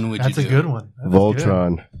 which one would That's you a do? good one. That's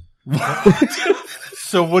Voltron.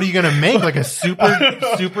 So what are you gonna make? Like a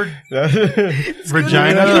super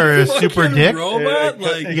vagina or a super dick? Robot?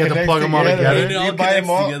 Like, You have to plug them all together. It all You buy them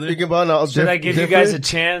all. connects together. You can buy them all. Should I give you guys a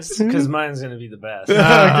chance? Because mine's going to be the best.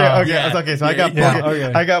 Okay. Yeah. Okay. So I got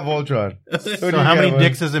Yeah. I got Voltron. So how many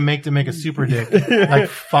dicks does it make to make a super dick? Like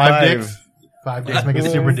five dicks? 5 dicks make a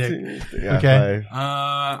super dick. Yeah, Okay.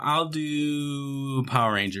 I'll do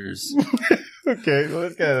Power Rangers. Okay, well,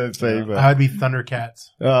 that's kind of the same. But, I'd be Thundercats.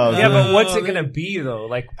 Yeah, but what's it going to be, though?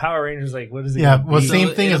 Like, Power Rangers, like, what is it Yeah, gonna well, be?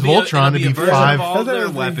 same thing as it'll Voltron. be It'd a be version five. of all their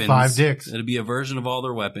That's weapons. 5 dicks. It'll be a version of all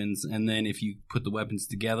their weapons, and then if you put the weapons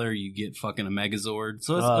together, you get fucking a Megazord.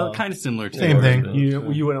 So it's kind of similar to Same thing. You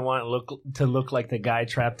wouldn't want it to look like the guy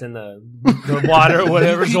trapped in the water or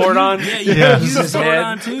whatever, Zordon? Yeah, Just use his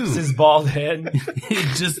Zordon head, too. just his bald head,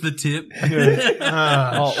 Just the tip.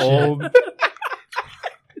 all old.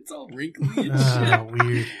 It's all wrinkly and shit.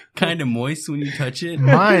 Weird. Kind of moist when you touch it.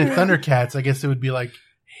 Mine, Thundercats, I guess it would be like,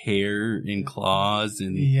 Hair and claws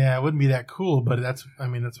and yeah, it wouldn't be that cool, but that's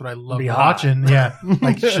what I love Be hot. watching. Yeah.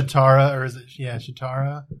 Like Shatara, or is it,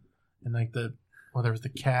 Shatara? And like there was the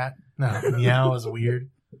cat. No, Meow is weird.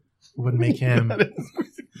 Wouldn't make him.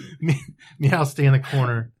 Meow stay in the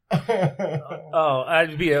corner. Oh,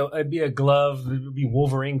 it'd be a glove. It would be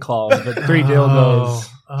Wolverine claws, but 3 dildos.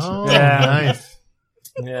 Oh, Yeah. nice.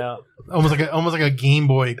 Yeah. Almost like a Game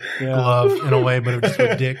Boy glove in a way, but just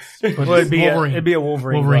with dicks. But Well, it'd be Wolverine. a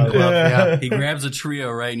Wolverine glove. glove. Yeah. he grabs a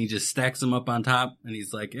trio, right, and he just stacks them up on top, and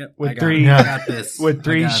he's like, "Yep, With I got three- it. I got this. With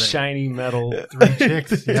 3 I got it." shiny metal 3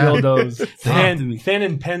 chicks. Yeah. dildos. Talk to me. Thin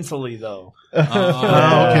and pencily, though.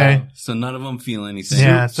 Oh, okay. So none of them feel anything.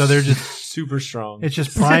 Yeah. So they're just. Super strong. It's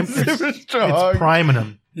just prime. Super It's strong. priming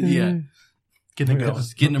them. Yeah. Getting Yeah, them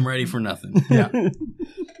just getting them ready for nothing. Yeah.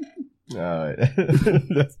 All right.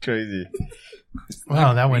 That's crazy.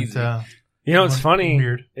 Wow, that went. You know what's funny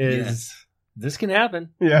Weird. is this can happen.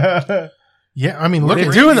 Yeah. Yeah, I mean, look They're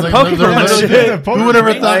at doing the like, Pokemon they're- shit. Who would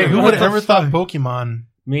ever Like, thought? Who what would the ever thought fuck? Pokemon?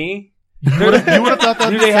 Me? You would have thought that.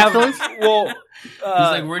 Do they have? toys? Well, He's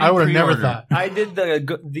like, where do I you would have never pre-order? thought. I did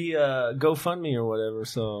the GoFundMe or whatever.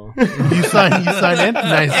 So You sign in?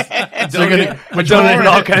 Nice. So I donated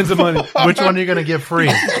all kinds of money. which one are you going to get free?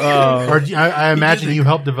 Or I imagine you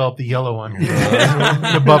helped develop the yellow one.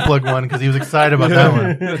 The butt plug one, because he was excited about that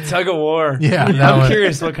one. The tug of war. Yeah, that I'm one.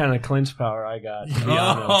 curious what kind of clinch power I got. To be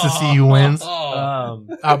honest. To see you wins.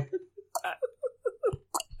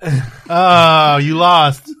 Oh, you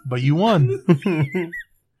lost, but you won.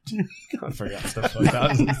 I forgot stuff like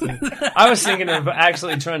that. I was thinking of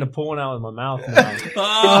actually trying to pull one out with my mouth now.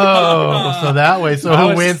 Oh, so that way. So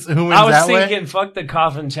who wins? Who wins I was that thinking, way? fuck the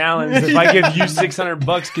coffin challenge. If I give you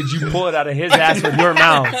 $600, could you pull it out of his ass with your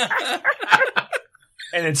mouth?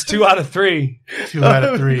 And it's 2 out of 3. 2 out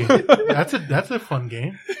of 3. That's a fun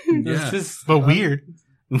game, Yeah. but weird.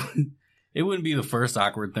 It wouldn't be the first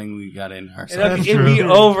awkward thing we got in ourselves. That's It'd be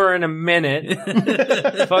true. over in a minute.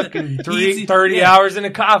 Fucking Easy. 30 hours in a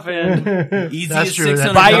coffin. Easiest That's true.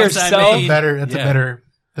 600 By bucks I yourself? made. That's Yeah. a better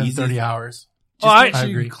than Easy. 30 hours. Oh, I make sure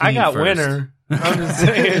agree. you're clean I got first. winner. I'm just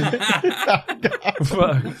saying.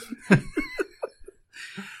 Fuck.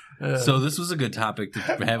 So this was a good topic to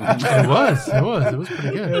have. It was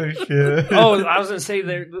pretty good. Oh shit! Oh, I was gonna say,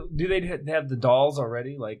 do they have the dolls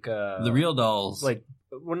already? Like The real dolls. like,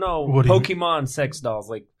 well, no, What do you Pokemon sex dolls.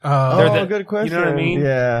 Like, Oh, They're the- good question. you know what I mean?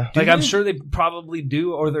 Yeah. like I'm sure they probably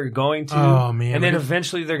do, or they're going to. Oh, man. And then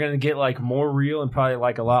eventually they're gonna get like more real and probably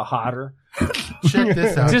like a lot hotter. check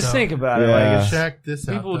this out. Just though. think about it. Yeah. Like, it's, Check this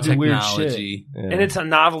out. People though. do weird Technology. Yeah. and it's a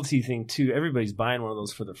novelty thing too. Everybody's buying one of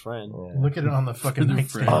those for their friend. Look at it on the fucking their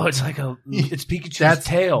nightstand. friend. Oh, it's like it's Pikachu's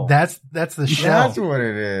tail. That's the shell. That's what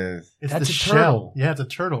it is. It's that's the a shell. turtle. Yeah, it's a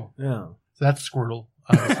turtle. Yeah. So that's Squirtle,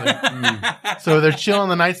 obviously. So they're chilling on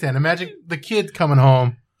the nightstand. Imagine the kid coming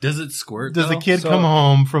home. Does it squirt? Does the though? kid So- come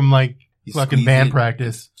home from like You fucking squeeze band it.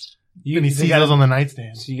 practice You, and he they sees gotta- those on the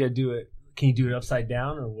nightstand? So you gotta do it. Can you do it upside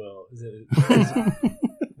down or will? Is it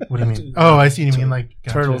What do you mean? Oh, I see what you mean. Like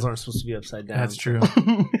gotcha. turtles aren't supposed to be upside down? That's true.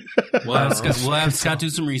 We'll have Scott do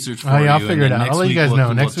some research for Oh, yeah, I'll you, figure and it then out. next I'll let you week guys we'll- know.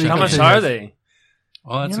 we'll Next check week How I'll it much tell out. you are guys. they?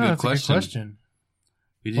 Oh, that's You a know, good question.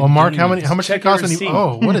 We didn't Well, Mark, do how any- much did it Check your cost? When you, receipt.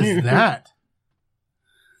 oh, what is that?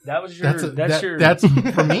 That was your. That's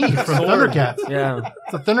for me from Thundercats. Yeah,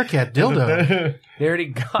 It's a Thundercat dildo. they already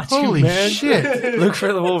got Holy you, man. shit! Look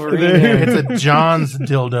for the Wolverine. there. It's a John's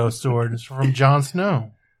dildo sword. It's from Jon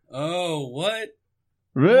Snow. Oh, what?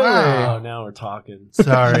 Really? Wow. Oh, now we're talking.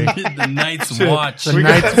 Sorry, The Night's Watch. the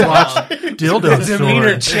Night's Watch dildo The demeanor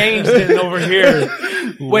sword. changed in over here.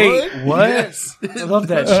 Wait, what? Yes. I love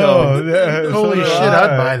that show. yeah, Holy so shit! do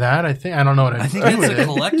I'd buy that. I don't know what I I'd think do that's with a it.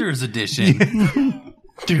 collector's edition.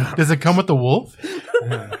 Dude, does it come with the wolf?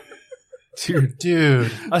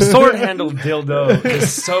 Dude, A sword-handled dildo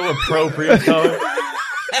is so appropriate, though.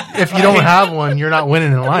 if you don't have one, you're not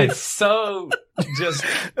winning in It's life. so just.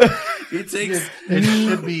 It takes It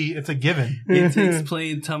should be. It's a given. it takes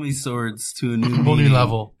playing tummy swords to a new Whole new meaning.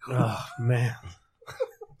 level. Oh man.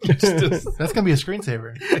 That's gonna be a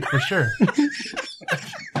screensaver for sure.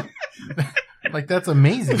 Like that's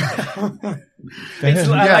amazing. It's,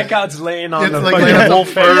 I Yeah. like how it's laying on It's the like fucking a wolf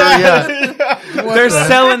fur. Yeah, They're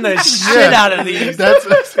selling the shit out of these. That's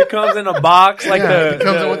It comes in a box like yeah,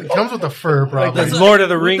 the. it comes with the fur, probably. Like Lord of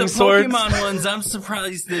the With Rings the swords. Pokemon ones, I'm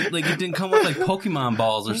surprised that like it didn't come with like Pokemon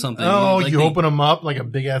balls or something. Oh, like, you they- open them up like a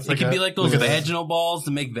big ass. It could be like those a- vaginal balls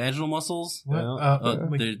to make vaginal muscles. What?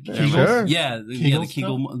 Like Kegels? Sure. Yeah, the Kegel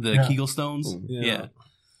Kegel, the Yeah. Kegel stones. Yeah.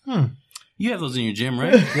 Yeah. You have those in your gym,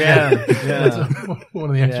 right? Yeah, That's yeah. one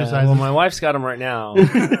of the Yeah, exercises. well, my wife's got them right now,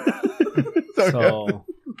 so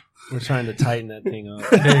we're trying to tighten that thing up.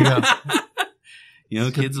 There you go. You know,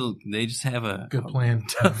 kids they just have a Good plan.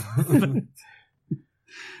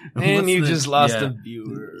 And What's you the- just lost yeah. a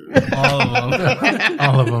viewer. all of them.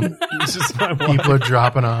 All of them. It's just my wife. People are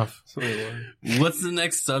dropping off. What's the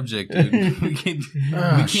next subject, dude? We can't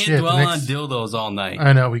shit, dwell the on next- dildos all night.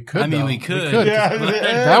 I know we could. I mean, though. we could. Yeah.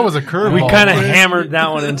 That was a curveball. We kind of hammered that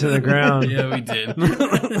one into the ground. Yeah, we did.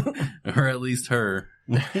 Or at least her.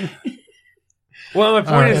 Well, my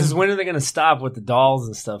point All right. is when are they going to stop with the dolls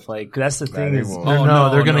and stuff? Like, that's the thing they is, won't. Oh, no,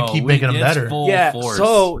 they're gonna keep making them it's better. Full yeah. force.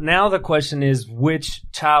 So now the question is, which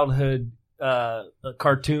childhood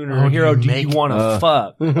cartoon or Oh, hero do you make- want to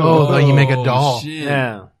fuck? Oh, like you make a doll. Shit.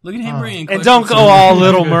 Yeah. Look at him bringing And questions don't go to- all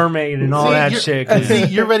Little Mermaid and all that you're- shit. 'cause- See,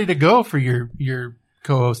 you're ready to go for your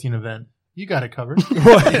co-hosting event. You got it covered.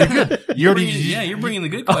 You're bringing, yeah, you're bringing the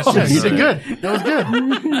good questions. Yeah, you did good. That was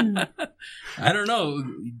good. I don't know.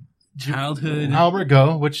 Childhood. Albert,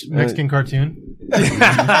 go. Which Mexican cartoon?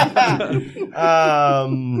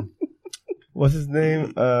 What What's his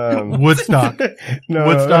name? Woodstock. No.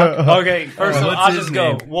 Woodstock? Okay, first of all, What's I'll his just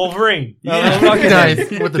go. name? Wolverine. Yeah. Fucking Nice. nice.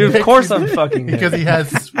 With the Dude, dicks. of course I'm fucking him. Because he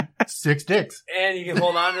has 6 dicks. And you can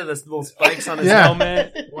hold on to the little spikes on his Yeah.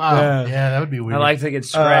 helmet. Wow. Yeah. Yeah, that would be weird. I like to get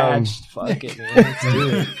scratched. Fuck it, man. Let's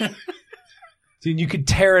do it. Dude, you could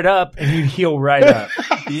tear it up and you'd heal right up.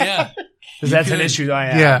 Yeah. Because that's an issue I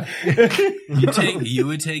have. Yeah. You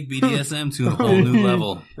would take BDSM to a whole new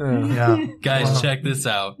level. Yeah. Guys, Wow. check this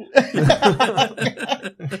out.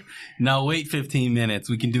 Now wait 15 minutes.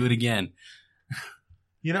 We can do it again.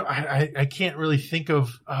 You know, I can't really think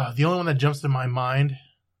of the only one that jumps to my mind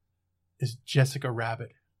is Jessica Rabbit.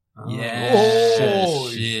 Yeah. Oh,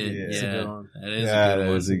 shit. shit. That's a Yeah. good one. That is Yeah, a good that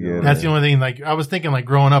one. is a good one. That's the only thing. Like I was thinking, like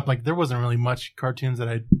growing up, like there wasn't really much cartoons that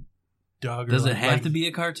I dug. Does or, it have like, to be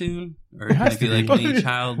a cartoon? Or It can has it be to like be. any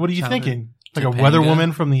child? What are you childhood? thinking? Like a Topanga? weather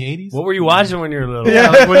woman from the 80s? What were you watching when you were little?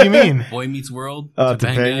 Yeah, what do you mean? Boy Meets World? Topanga.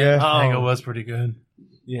 I think it Oh, was pretty good.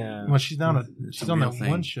 yeah. Well, she's on It's she's a on real that thing.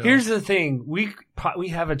 one show. Here's the thing: we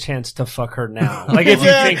have a chance to fuck her now. Like if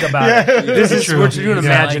Yeah, you think about yeah. it, this is True. we're doing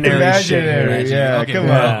Yeah. imaginary shit. Imaginary. here. Yeah, okay, come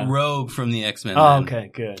on. Rogue from the X-Men. Oh, then.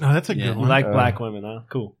 okay, good. Oh, that's a Yeah. good You one. like black women, huh?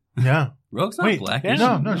 Cool. Yeah. Rogue's not Wait, black. yeah. is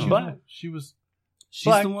No, she? no, Black. she was. She's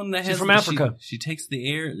Black. the one that She's has from the- Africa. She takes the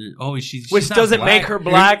air. Oh, she's Which not doesn't black. make her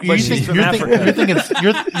black, but she's from Africa. You're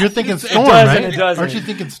thinking Storm, doesn't, right? it doesn't. Aren't you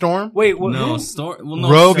thinking Storm? Wait, what? No, who? Storm. Well, no,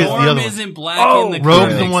 Rogue is the Storm other one. isn't black Oh, in the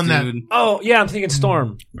Rogue's comics, the one that- dude. Oh, yeah, I'm thinking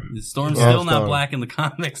Storm. Storm's Oh, still not Storm. black in the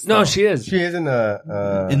comics. No, though. she is. She is in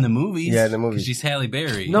the in the movies. Yeah, in the 'cause movies. she's Halle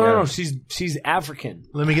Berry. No, she's African.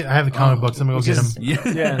 Let me get. I have the comic books. Let me go get them. Just- Yeah.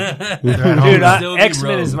 Yeah. They're at home. Dude, Still be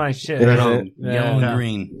X-Men Rogue. is my shit. Yeah. Rogue, Yeah. yellow Yeah. and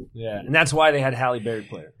green. Yeah, and that's why they had Halle Berry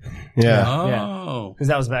play her. Yeah. Oh. Because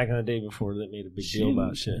that was back in the day before they made a big deal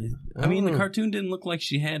about shit. I mean, the cartoon didn't look like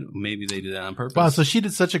she had. Maybe they did that on purpose. Wow, so she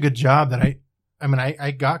did such a good job that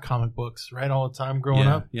I got comic books right all the time growing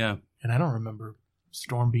yeah, up, yeah. and I don't remember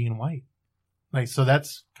Storm being white. Like, so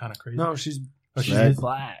that's kind of crazy. No, she's Oh, she Right. is?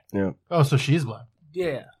 black. Oh, so she is black.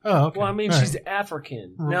 Yeah. Oh, okay. Well, I mean, All she's right.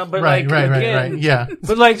 African. Now, but right, like, right, again, right. Yeah,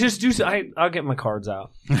 but like, just do. I'll get my cards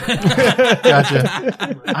out.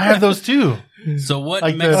 gotcha. I have those too. So what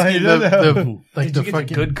Like Mexican? like Did the you get fucking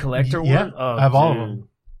the good collector Yeah, one? Oh, I have all of dude. them.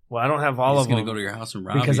 Well, I don't have all He's of gonna them go to your house and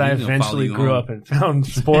rob because you. I He's gonna follow eventually you grew home. up and found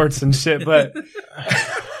sports and shit. But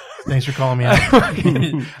Thanks for calling me out.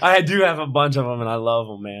 I do have a bunch of them, and I love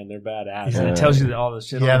them, man. They're badass. And Yeah. it tells you all the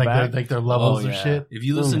shit Yeah, on the like back. their levels Oh, of yeah. shit. If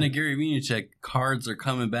you listen to Gary Vaynerchuk, cards are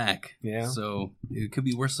coming back. Yeah. So it could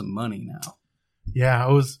be worth some money now. Yeah,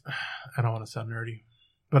 I don't want to sound nerdy,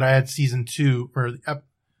 but I had season 2 or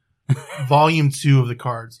volume 2 of the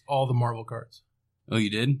cards, all the Marvel cards. Oh,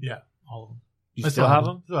 you did? Yeah, all of them. You I still have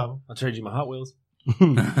them? Still have them. I'll trade you my Hot Wheels.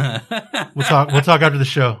 We'll talk after the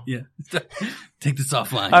show. Yeah. Take this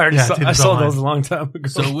offline. I already Yeah, saw, take I this sold online. those a long time ago.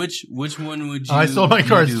 So which one would you? I sold my you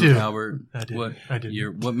cards do, too. Albert? I did. What I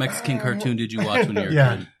did. What Mexican cartoon did you watch when you were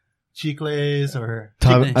Yeah. a kid? Chicles or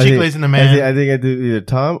Tom, Chicles and the Man. I think I do either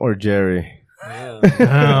Tom or Jerry. Yeah.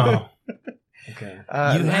 Oh, Okay.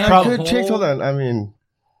 You had probably- a Chicks, whole- hold on. I mean,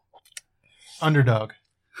 Underdog.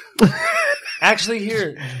 Actually,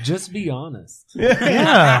 here, just be honest.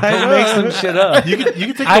 Yeah. Don't make some shit up. You could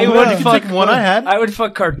take I the would one. You could fuck take one I had. I would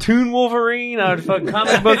fuck cartoon Wolverine. I would fuck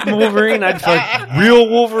comic book Wolverine. I'd fuck real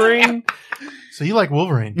Wolverine. So you like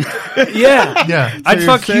Wolverine? Yeah. Yeah. I'd you're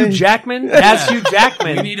fuck saying- Hugh Jackman as Hugh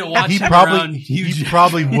Jackman. We need to watch He him probably around huge. he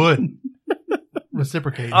probably would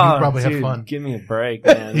reciprocate. He'd Oh, probably dude, have fun. Give me a break,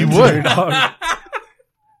 man. He That's would. weird, dog.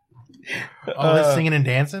 All that singing and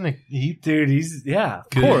dancing. Dude, he's of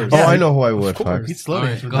Good. course. oh, Yeah, I know who I would Of course, fuck. he'd slow All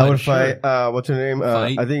dance right, with go I that would shirt. fight. What's her name?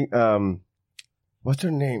 Fight? I think. What's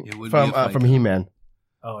her name? It would From be a fight. from He-Man.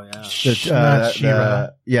 Oh yeah. Not She-Ra.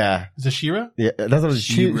 Yeah, Is it She-Ra? yeah. That's what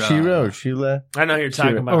She-Ra. She-Ra or Sheila. I know who you're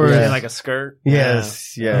talking about. Or- Or Yeah. like a skirt.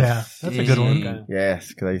 Yes, Yeah, yes, that's a good one. Okay. yes.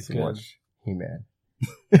 Because I used to Good. watch He-Man.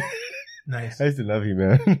 Nice. I used to love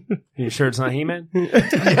He-Man. You sure it's not He-Man? Yeah,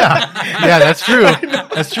 that's true.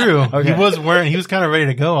 That's true. Okay. He was kind of ready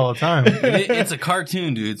to go all the time It's a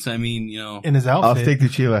cartoon, dude. So I mean, you know. in his I'll outfit. stick to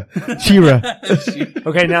Sheila. She-Ra.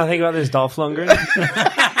 Okay, now think about this, Dolph Lundgren.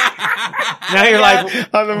 Now you're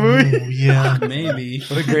like, On the moon. Ooh, yeah. Maybe.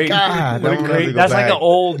 what a great, God, what I'm a gonna have great. to go That's like back. an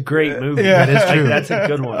old great movie. Yeah. That is true. That's a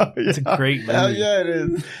good one. It's a great movie. Hell yeah, it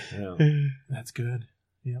is. Yeah. That's good.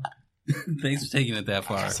 Thanks for taking it that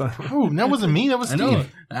far. So, Oh, that wasn't me. That was I Steve.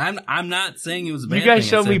 know. I'm not saying it was a bad you guys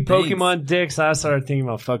thing. I showed me said thanks. Pokemon dicks. I started thinking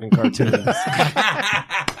about fucking cartoons.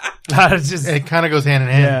 I was just, It kind of goes hand in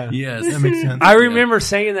hand. yeah. Yes. That makes sense. I remember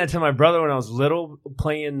saying that to my brother when I was little,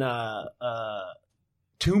 playing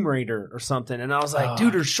Tomb Raider or something, and I was like, Oh.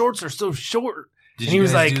 "Dude, her shorts are so short." Did And you he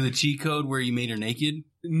was guys like- do the cheat code where you made her naked?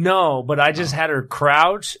 No, but I just had her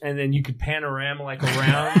crouch, and then you could panorama like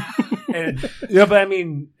around. And yeah, but I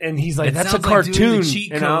mean, and he's like, It "That's a sounds like doing cartoon," the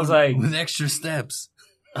cheat and I was code like, with extra steps.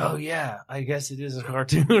 "Oh yeah, I guess it is a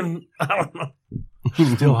cartoon." I don't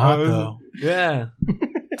know. Still hot though. Yeah,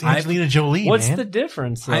 Angelina Jolie. what's man. the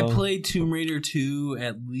difference? Though? I played Tomb Raider 2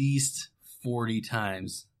 at least 40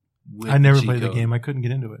 times. With I never cheat played the code. game. I couldn't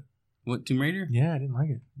get into it. What, Tomb Raider? Yeah, I didn't like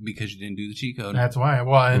it. Because you didn't do the cheat code. That's why.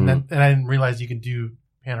 Well, and and I didn't realize you could do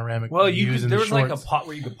panoramic. Well, you views could, in there the was like a shorts. pot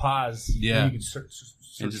where you could pause. Yeah. and you could search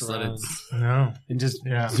and just let around it. No. and just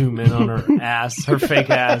Yeah. zoom in on her ass, her fake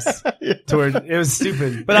ass. Toward it was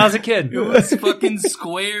stupid, but I was a kid. It was fucking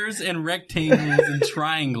squares and rectangles and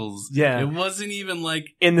triangles. Yeah. It wasn't even like.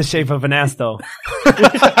 In the shape of an ass, though.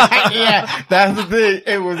 Yeah, that's the thing.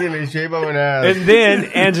 It was in the shape of an ass. And then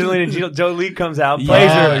Angelina Jolie comes out, plays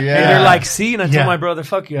Yeah, her, yeah. and you're like, "See?" And I Yeah. told my brother,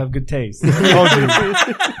 "Fuck you, have good taste." I told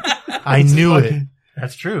you. I knew it.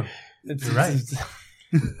 That's true. It's You're right.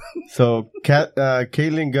 So,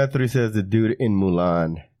 Caitlin Guthrie says the dude in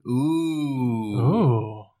Mulan. Ooh.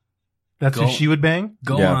 Ooh. That's Go- who she would bang?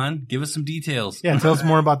 Go Yeah. on. Give us some details. Yeah, tell us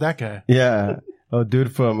more about that guy. Yeah. Oh,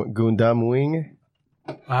 dude from Gundam Wing.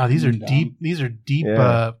 Wow, these are deep. These are deep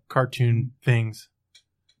Yeah. cartoon things.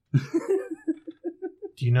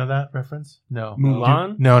 Do you know that reference? No.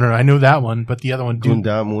 Mulan? No. I know that one, but the other one, dude.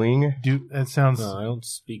 Gundam Wing. Dude, that sounds. No, I don't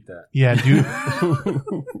speak that. Yeah, dude.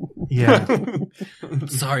 Yeah.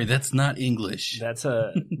 Sorry, that's not English.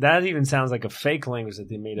 That even sounds like a fake language that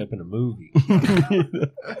they made up in a movie.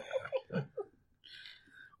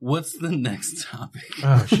 What's the next topic?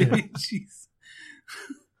 Oh, shit. Jeez.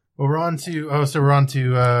 Well, we're on to.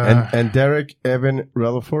 And Derek Evan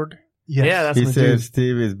Rutherford. Yes. Yeah, that's He my says dude.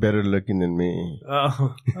 Steve is better looking than me.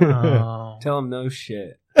 Oh, Oh. tell him no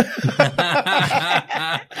shit. It's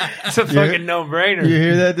a fucking no-brainer. You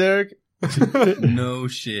hear that, Derek? No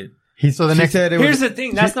shit. So the she next- said it Here's was, the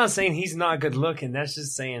thing. That's not saying he's not good looking. That's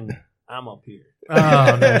just saying I'm up here. Oh,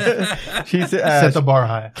 nice. she said Set the bar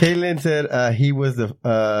high. Caitlin said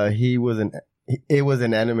it was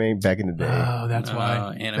an anime back in the day. Oh, that's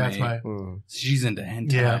why. Anime. That's why. Mm. She's into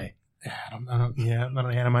hentai. Yeah. I'm not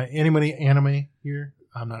an anime. Anybody anime here?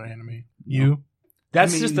 I'm not an anime. You?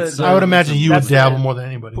 That's I mean, just the. so- I would imagine you would That's dabble the- more than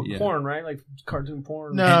anybody. Yeah. porn, right? Like cartoon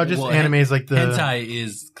porn. No, Hen- just well, anime is like the. Hentai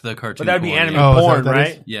is the cartoon. but that'd be porn, anime yeah. Oh, is that porn, what that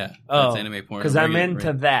right? is? Yeah, Oh, that's anime porn. Because I'm Regular-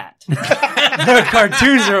 into that. The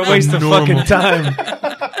cartoons are a waste of Normal. fucking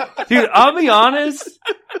time, dude. I'll be honest.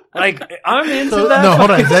 Like I'm into So, that. no,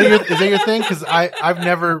 hold on. Is that your thing? Because I've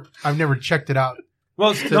never checked it out.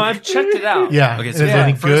 Well, no, I've checked it out. Yeah. Okay, Is so it yeah,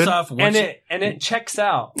 any first good? off, and it checks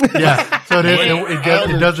out. Yeah. So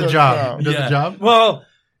it does the job. It does Yeah. the job. Well,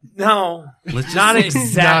 no, let's just not say,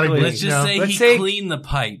 exactly. Let's just No. say Let's he say- cleaned the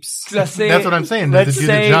pipes. Let's say That's what I'm saying. Does Let's it do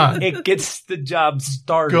say the job? it gets the job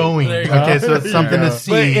started. Going. There you go. Okay, so it's something Yeah. to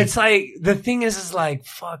see. But it's like the thing is like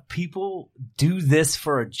fuck. People do this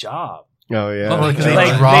for a job. Oh yeah. Oh, Like, They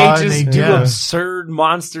Like draw they and just they- do yeah. absurd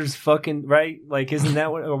monsters, fucking right. Like, isn't that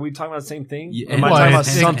what? Are we talking about the same thing? Yeah, Or am I well, talking about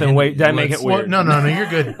it's- something? Wait, did I make it let's- Well, weird? no, you're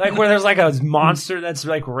good. Like where there's like a monster that's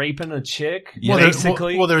like raping a chick. Yeah.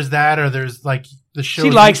 Basically, well, there's that, or there's like the shows.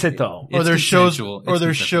 she likes it though. Or It's there's shows, consensual. or It's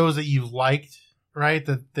there's consensual. shows that you've liked, right?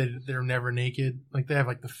 That they're never naked. Like they have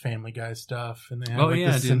like the Family Guy stuff, and they have Oh, like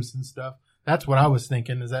yeah, the dude. Simpsons stuff. That's what I was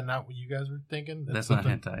thinking. Is that not what you guys were thinking? That's not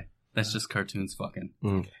something- hentai. That's just cartoons fucking.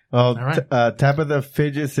 Oh, All right. Tabitha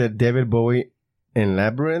Fidget said David Bowie in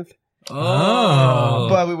Labyrinth. Oh,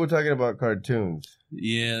 But we were talking about cartoons.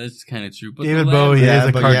 yeah, that's kind of true. But David the Bowie is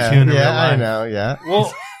a but cartoon in real Yeah, I life. know. Yeah.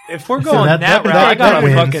 Well, if we're So going that- that, that- route, I got that a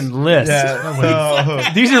wins. fucking list. Yeah.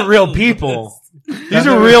 So, These are real people. These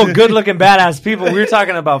are real good-looking, badass people. We were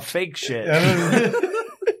talking about fake shit.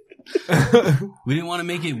 We didn't want to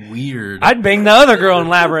make it weird. I'd bang the other girl in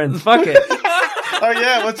Labyrinth. Fuck it. oh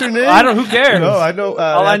yeah, what's her name? I don't. Who cares? No, I know.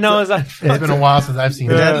 All I know is I. It's been a while since I've seen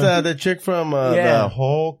That's that. the chick from Yeah. the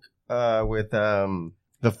Hulk with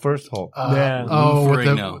the first Hulk. Yeah. Oh, with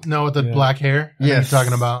Ferrigno. with the Yeah. black hair. I know Yes. you're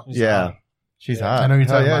talking about. Yeah, she's hot. I know you're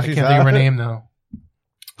talking Oh, yeah, about. I she's can't think of her hot. name though.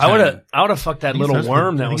 I would have fucked that He's little supposed to-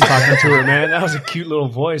 worm that was talking to her, man. That was a cute little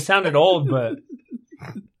voice. Sounded old, but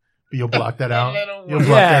You'll block that out. You'll block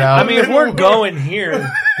that yeah. out. I mean, if we're going here,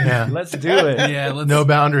 yeah. let's do it. yeah, let's No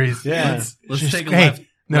boundaries. Yeah. let's Just- take a hey, left.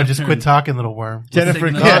 No, left just turn. quit talking, little worm. Jennifer.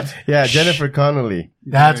 Let's take another- Yeah, Jennifer Connelly.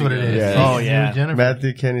 That's There what you it go. is. Yeah. Oh, yeah. Jennifer.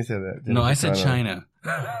 Matthew Kenny said that. No, I said Jennifer Connelly. China.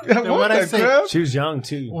 Then what'd I the say? crap? She was young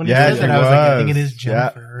too. When Yeah, you said she that, I was like, I think it was. is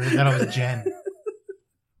Jennifer. Or that it was Jen.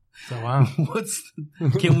 So wow.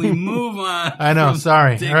 Can we move on? I know. from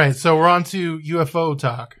Sorry. dick? All right. So we're on to UFO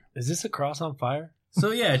talk. Is this a cross on fire?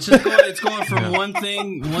 So yeah, it's going from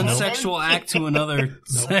one sexual act to another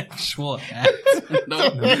sexual act.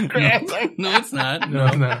 No, it's not. No,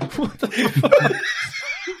 it's not. What the fuck?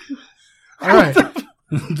 All right.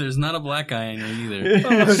 There's not a black guy in it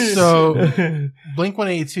either. So,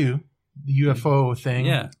 Blink-182, the UFO thing.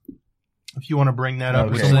 Yeah. If you want to bring that up,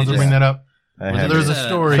 Okay. or someone wants to bring that up. There's a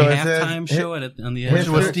story. So halftime show on the Which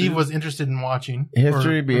was Steve was interested in watching.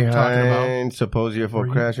 History or talking behind supposed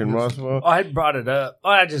UFO crash in Roswell. Oh, I brought it up. Oh,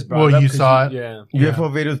 I just brought it up. Well, you saw it. Yeah.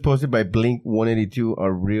 UFO videos posted by Blink-182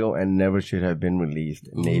 are real and never should have been released.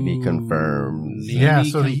 Navy confirms. Navy Yeah,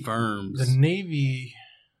 so confirms. The Navy.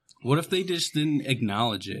 What if they just didn't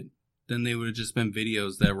acknowledge it? Then they would have just been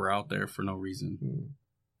videos that were out there for no reason,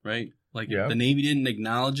 right? Like if the Navy didn't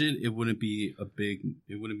acknowledge it, it wouldn't be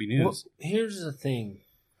news. Well, here's the thing: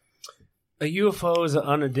 a UFO is an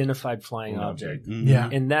unidentified flying object, Yeah,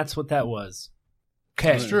 and that's what that was.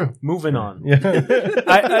 Okay, it's true. Moving on.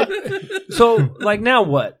 Yeah. So, like, now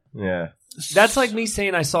what? Yeah. That's like me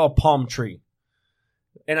saying I saw a palm tree.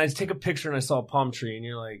 And I take a picture and I saw a palm tree, and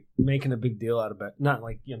you're like making a big deal out of it. Not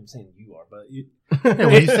like I'm saying you are, but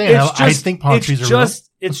What are you saying? I think palm trees are real.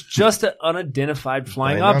 It's just an unidentified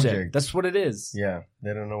flying object. That's what it is. Yeah.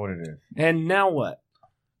 They don't know what it is. And now what?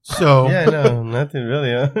 So Yeah, no, nothing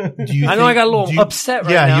really, huh? I know I got a little upset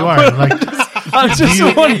right now. Yeah, you are. Like, I'm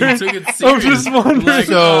just wondering. I'm just wondering. Like,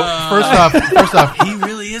 so first off, he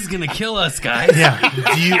really is gonna kill us, guys. yeah.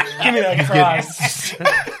 Do you Give me that prize.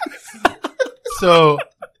 So,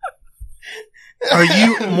 are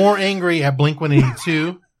you more angry at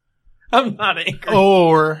Blink-182, I'm not angry.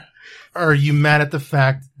 or are you mad at the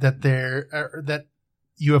fact that that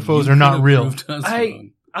UFOs are not real?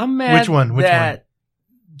 I'm mad. Which one? that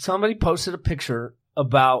somebody posted a picture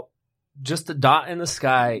about just a dot in the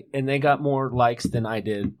sky, and they got more likes than I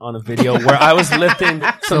did on a video where I was lifting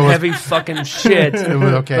some heavy fucking shit.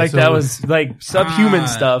 Okay, like so that was like subhuman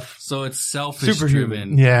stuff. So it's selfish Superhuman.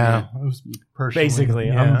 driven. Yeah, it was personally. Basically,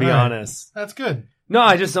 Yeah, I'm gonna be all right. honest. That's good. No,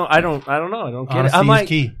 I just don't. I don't know. I don't get Honesty it. I'm is like,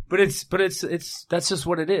 key. but it's that's just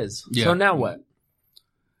what it is. Yeah. So now what?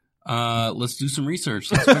 Let's do some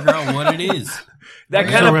research. Let's figure out what it is. That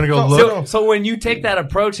So kind we're gonna go look. So when you take that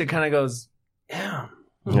approach, it kind of goes, yeah.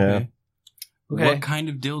 Yeah. Okay. What kind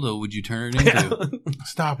of dildo would you turn it into?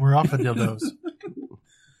 Stop. We're off of dildos.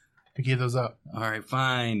 We gave those up. All right,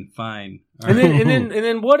 fine. All And right.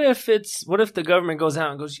 then what if the government goes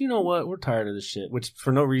out and goes, you know what, we're tired of this shit, which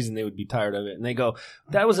for no reason they would be tired of it, and they go,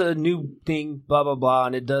 that was a new thing, blah blah blah,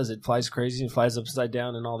 and it flies crazy and flies upside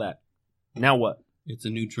down and all that. Now what? It's a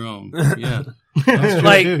new drone. Yeah, That's true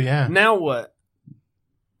Like, too, yeah. now what?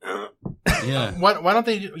 yeah. Why don't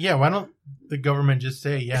they? Yeah, why don't the government just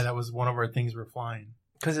say, yeah, that was one of our things we're flying?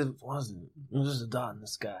 Because it wasn't. It was just a dot in the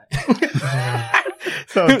sky.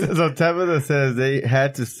 So Tabitha says they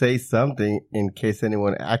had to say something in case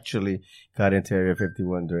anyone actually got into Area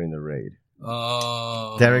 51 during the raid.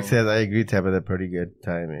 Oh, Derek says, I agree, Tabitha, pretty good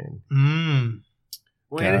timing.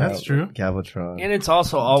 That's true. Galvatron. And it's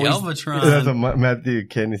also always Galvatron. That's what Matthew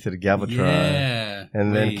Kenny said, Galvatron. Yeah.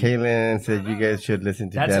 And then Wait. Kaylin said you guys should listen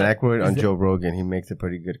to That's Dan a- Aykroyd is on it- Joe Rogan. He makes a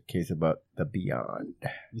pretty good case about the beyond.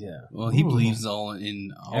 Yeah. Well, he Ooh. believes all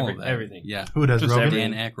in all of that. Everything. Yeah. Who does Just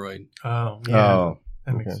Rogan? Dan Aykroyd. Oh, yeah. Oh,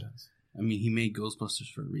 That makes okay. sense. I mean, he made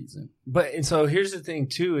Ghostbusters for a reason. But and so here's the thing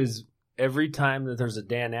too: is every time that there's a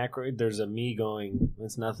Dan Aykroyd, there's a me going,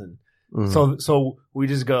 it's nothing. Mhm. So we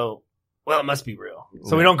just go, well, it must be real.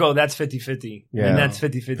 So we don't go, that's 50-50. Yeah. And that's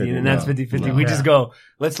 50-50. And then that's 50-50. No. We just go,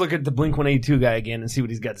 let's look at the Blink-182 guy again and see what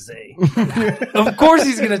he's got to say. Of course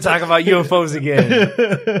he's going to talk about UFOs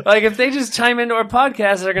again. Like, if they just chime into our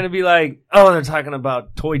podcast, they're going to be like, oh, they're talking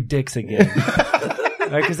about toy dicks again.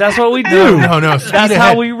 Because that's what we do. No. Speed That's ahead.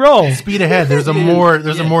 how we roll. Speed ahead. There's a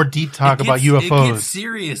more deep talk about It gets UFOs.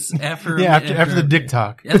 serious after After the dick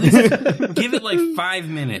talk. At least give it like 5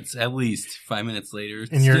 minutes, at least 5 minutes later.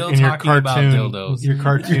 In your Still talking about dildos. your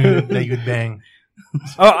cartoon that you'd bang.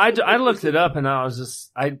 Oh, I looked it up and I was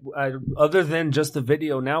just, I other than just the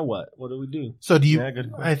video, now what? What do we do? So do you? Yeah,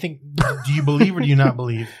 good. I think. Do you believe or do you not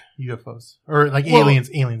believe UFOs or like Well, aliens?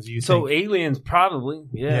 Aliens? Do you So think? aliens probably,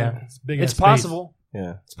 yeah. It's big. It's as possible.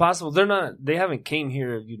 Yeah. It's possible. They haven't came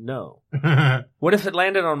here, you know. space. What if it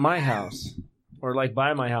landed on my house or like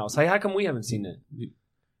by my house? How come we haven't seen it?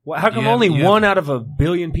 How come only one out of a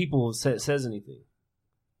billion people says anything?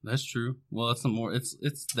 That's true. Well, it's more. It's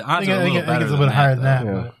the I odds think, are a little I think better it's a little bit higher than that.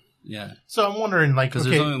 Yeah. but- Yeah, So I'm wondering, like, because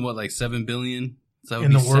okay, there's only like 7 billion. So that would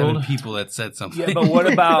In be the world? 7 people that said something. Yeah, but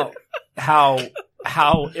what about how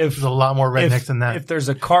if there's a lot more rednecks than that. if there's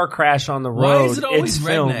a car crash on the Why road, is it always it's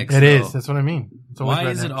filmed. rednecks? It so- is. That's what I mean. It's always Why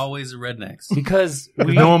is it rednecks. always the rednecks? Because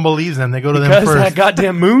no one believes them. They go to them because first. that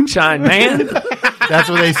goddamn moonshine, man. That's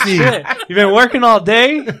what they see. Shit. You've been working all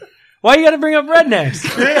day. Why you got to bring up rednecks?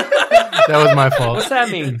 That was my fault. What's that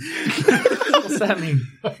mean? What's that mean?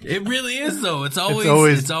 It really is though. It's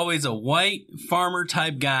always a white farmer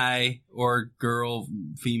type guy or girl,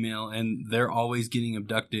 female, and they're always getting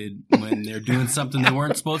abducted when they're doing something they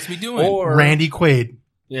weren't supposed to be doing. Or Randy Quaid.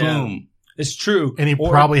 yeah, Boom. it's true. And it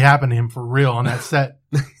probably happened to him for real on that set.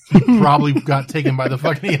 He probably got taken by the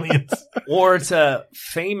fucking aliens. Or it's a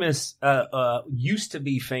famous, used to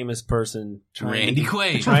be famous person, Randy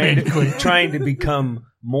Quaid. trying to become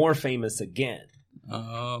more famous again.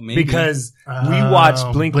 Maybe. Because we watched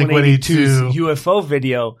Blink-182's Blink-182. UFO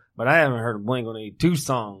video, but I haven't heard a Blink-182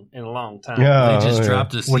 song in a long time. Yeah. They just yeah.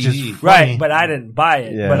 dropped a CD. Which is Right, funny. but I didn't buy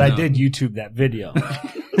it. Yeah. But I No. did YouTube that video.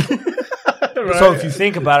 So if you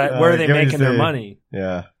think about it, where are they get what making you're their saying. money?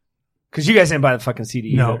 Yeah. Because you guys didn't buy the fucking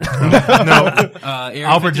CD No. either. No. Area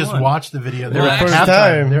Albert just 51. watched the video. They were Well, at first halftime.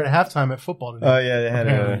 time. They were at halftime at football today. Oh yeah, they had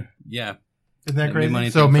Apparently. it. Yeah. Isn't that That'd be money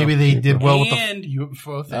crazy? So to maybe they did well And- with the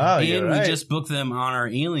UFO thing. Oh, And you're we right. just booked them on our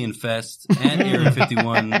Alien Fest at Area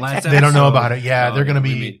 51 last episode. They don't know about it. Yeah, Oh, they're going to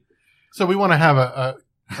we be. mean- So we want to have a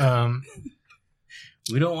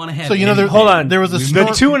We don't want to have. So, you know, anything. Hold on. there was a The snort-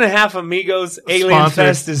 2.5 Amigos Alien Sponsored.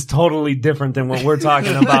 Fest is totally different than what we're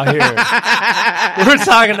talking about here. We're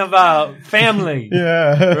talking about family.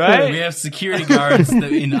 Yeah. Right? We have security guards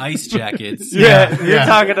in ice jackets. Yeah, you're Yeah.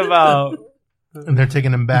 talking about. and they're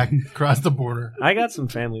taking them back across the border. I got some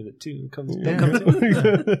family that too. Come Yeah.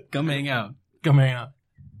 Come hang out. Come hang out.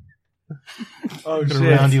 Oh Gonna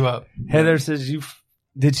round you up. Heather says you.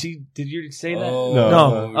 Did you say that? Oh,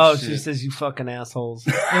 No. Oh, she shit. says you fucking assholes.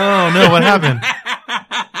 Oh no! What happened?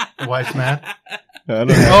 The wife's mad. I don't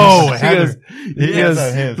know. Oh, She Heather. goes, He goes,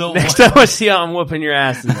 has his. The next time I see you, I'm whooping your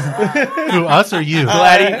asses. Who, us or you?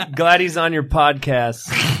 Glad he's on your podcast.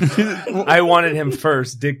 I wanted him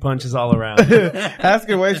first. Dick punches all around. Ask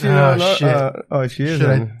her why she Oh, don't shit. know. She is.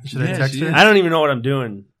 Should I Yeah, text she her? is. I don't even know what I'm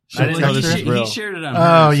doing. I didn't know this was he real. shared it on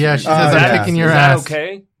Oh hers. yeah, she says Oh, I'm yeah. kicking your Is ass. that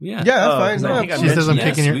okay? Yeah. Yeah, that's Oh, fine. 'cause I No, think I She says I'm Yes,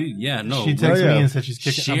 kicking your. yeah, no. She texted Oh, yeah. me and said she's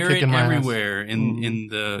kicking. I'm Share kicking it my everywhere in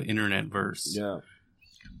the internet verse. Yeah.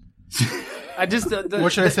 I just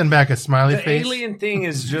What should I send back? A smiley the face? alien thing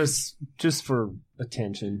is just for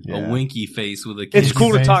attention. Yeah. A winky face with a It's kiss.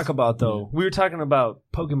 cool to face. talk about though. We were talking about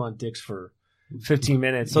Pokemon dicks for 15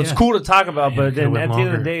 minutes, so it's Yeah. cool to talk about. Yeah, But could've then went at the end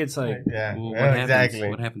of longer. the day, it's like Yeah. Well, Yeah, exactly.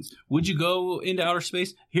 What happens? Would you go into outer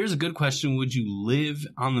space? Here's a good question. Would you live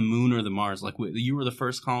on the moon or the Mars? Like, you were the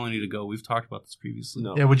first colony to go. We've talked about this previously.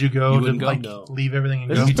 no. Yeah, would you go You to wouldn't go? like No. leave everything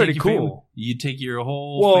and This go? is You pretty take your cool. family- You take your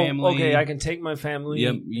whole Well, family. okay, I can take my family,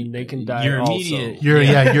 Yep. and they can die Your also. immediate- Your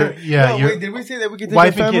No, your wait, did we say that we can take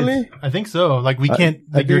wife a and family? kids. I think so. Like we can't.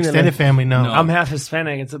 I Like your think that extended I- family. No. No. I'm half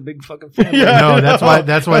Hispanic. It's a big fucking family. Yeah. No, that's why.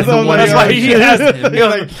 That's why the one. That's why he asked. He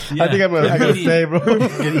goes, Like, I think I'm gonna stay, bro.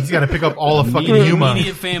 He's got to pick up all of fucking Immediate, Yuma.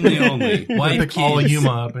 immediate family only. He's gotta Wife, pick all of kids,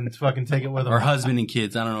 Yuma up and fucking take it with him. or husband and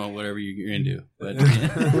kids. I don't know, whatever you're into. But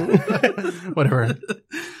Whatever.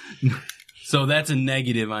 so that's a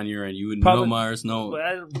negative on your end. You would Probably- no Mars, no.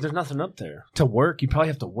 well, there's nothing up there to work. You probably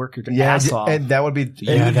have to work your Yeah, ass off. and that would be.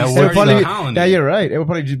 Yeah, would that be would starting probably. a colony. Yeah, you're right. It would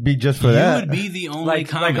probably just be just for You that. would be the only like,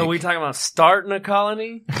 comic. are we talking about starting a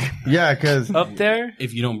colony Yeah, because up there?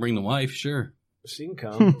 If you don't bring the wife, sure. She can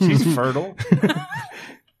come. She's fertile.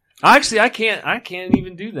 Actually, I can't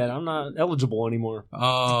even do that. I'm not eligible anymore.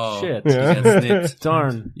 Oh, Shit. you got snipped.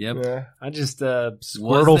 Darn. Yep. yeah. I just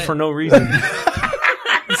squirtle that- for no reason.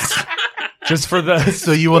 Just for the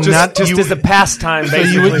So you will not. just you, as a pastime. so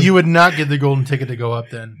Basically. you would not get the golden ticket to go up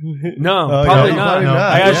then. no, Oh, probably yeah, not. probably No.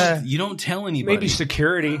 not. I got Yeah. You don't tell anybody. maybe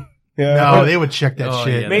security. Yeah. No, they would check that Oh,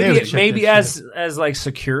 shit. yeah. They would Maybe check maybe that as shit. as like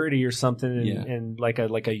security or something, and, Yeah. and like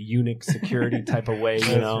a eunuch security type of way, you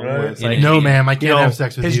That's know, right. where it's Yeah. like No, ma'am, I you can't know, have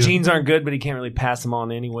sex with his you. genes aren't good, but he can't really pass them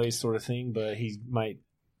on anyway, sort of thing. But he might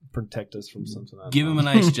protect us from something. I don't Give know. him a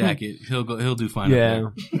nice jacket. He'll do fine. up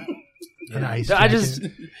Yeah, An ice I jacket. just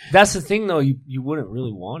that's the thing though. You wouldn't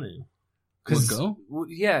really want to. Would go?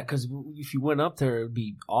 Because if you went up there, it would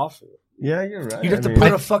be awful. Yeah, you're right. You'd have I to mean,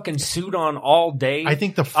 put a fucking suit on all day. I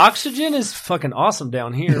think the Oxygen is fucking awesome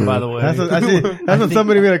down here, by the way. That's what, that's what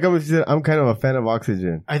somebody made a comment. She said, "I'm kind of a fan of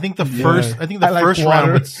oxygen. I think the first I like first water.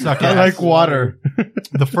 round would suck ass. I like water."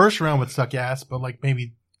 The first round would suck ass, but like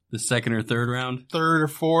maybe The second or third round. third or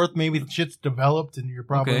fourth, maybe the shit's developed and you're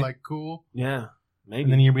probably Okay. like cool. Yeah, maybe.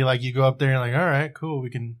 And then you'd be like, you go up there and you're like, all right, cool,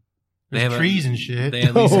 we can There's trees and shit. They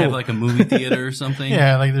at least have like a movie theater or something.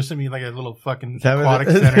 Yeah, like there's something like a little fucking aquatic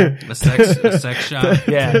center. A sex shop.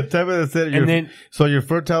 Yeah. So your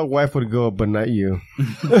fertile wife would go, but not you.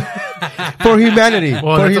 For humanity.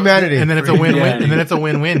 For humanity. And then it's a win-win. Yeah. And then it's a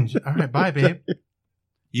win-win. All right, bye, babe.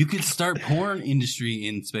 You could start porn industry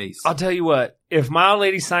in space. I'll tell you what. If my old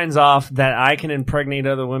lady signs off that I can impregnate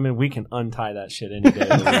other women, we can untie that shit any day.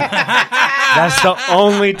 That's the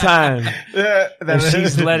only time if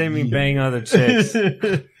she's letting me bang other chicks.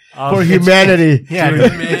 For humanity. Yeah,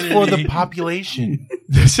 it's for the population.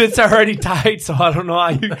 The shit's already tight, so I don't know how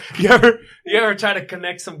you ever try to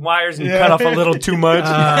connect some wires and you cut off a little too much?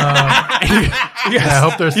 I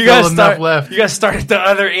hope there's still enough left. You gotta start at the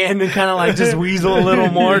other end and kind of like just weasel a little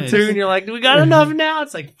more too, and you're like, "Do we got enough now?"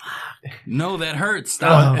 It's like, fuck. No, that hurts.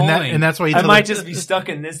 Stop pulling. And that's why I might just be stuck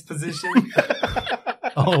in this position.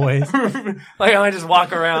 Always. Like I might just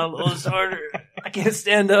walk around a little harder. I can't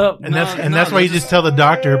stand up. And that's why you just tell the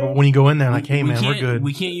doctor, but when you go in there, like, hey man, we're good.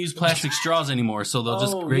 We can't use plastic straws anymore, so they'll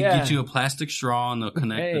just get you a plastic straw and they'll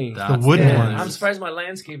connect the dots. The wooden ones. I'm surprised my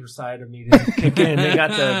landscaper side of me didn't kick in. They got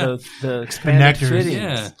the expanded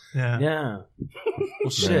fittings. Yeah. Well,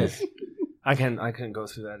 shit. I couldn't go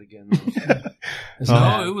through that again.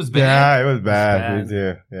 No, it was bad. Yeah, it was bad. Me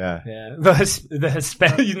too. Yeah. The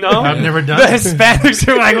Hispanics, I've never done the Hispanics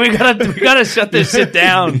are like, we gotta shut this shit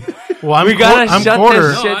down. Well, I'm shut quarter.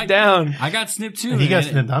 this shit down. I got snipped too. He got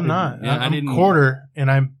snipped. I'm not. Yeah, I'm quarter, and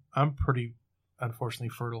I'm pretty, unfortunately,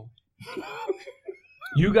 fertile.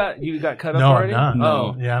 You got cut up no, already? I'm not.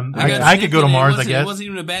 Oh, yeah. I could go to Mars. I guess it wasn't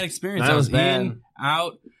even a bad experience. That I was bad. in,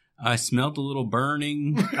 out. I smelled a little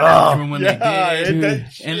burning from when they did,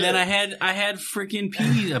 and then I had freaking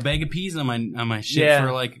peas, a bag of peas on my shit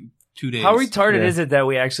for like 2 days. How retarded is it that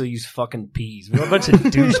we actually use fucking peas? We're a bunch of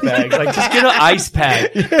douchebags. Like, just get an ice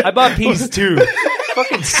pack. I bought peas too.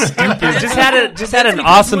 Fucking stupid. Just had an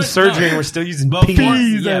awesome surgery and we're still using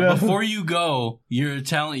peas. Yeah, before you go, you're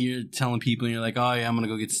telling people, and you're like, oh yeah, I'm gonna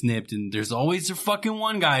go get snipped, and there's always the fucking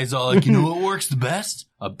one guy who's all like, you know what works the best?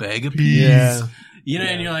 A bag of peas. Yeah.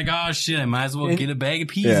 And you're like, oh shit, I might as well get a bag of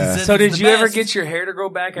peas. Yeah. So did you ever get your hair to grow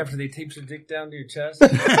back after they taped your dick down to your chest?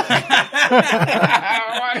 Yeah,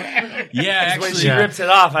 actually. When she rips it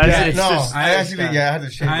off. I had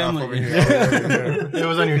to shave it off over here. It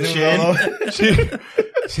was on your chin.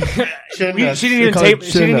 She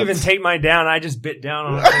didn't even tape mine down. I just bit down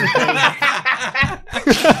on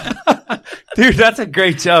it. Dude, that's a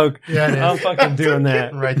great joke. Yeah, it is. I'm fucking doing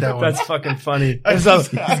that. Write that one. That's fucking funny. It's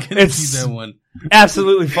that one.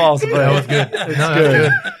 Absolutely false, but that was good.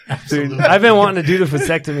 It's good. Dude, I've been wanting to do the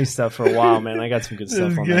vasectomy stuff for a while, man. I got some good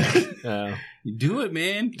stuff on that. Do it,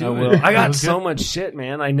 man. I will. I got so much shit,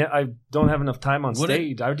 man. I don't have enough time on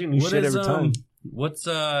stage. I do new shit every time. What's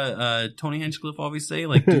Tony Hinchcliffe always say?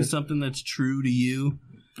 Like, do something that's true to you.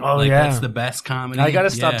 Oh, like, yeah. That's the best comedy. I got to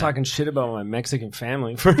stop talking shit about my Mexican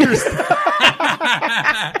family first.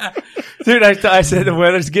 Dude, I said the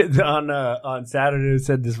weather's getting on Saturday. I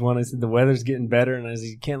said this one. I said the weather's getting better, and I said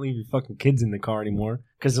you can't leave your fucking kids in the car anymore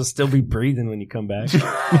because they'll still be breathing when you come back. And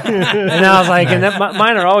I was like, and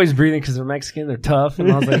mine are always breathing because they're Mexican. They're tough.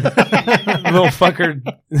 And I was like, little fuckers.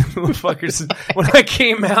 When I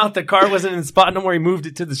came out, the car wasn't in the spot no more. He moved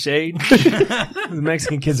it to the shade. The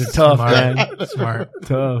Mexican kids are tough, man. Smart,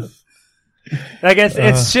 tough. I guess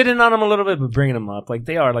it's shitting on them a little bit, but bringing them up like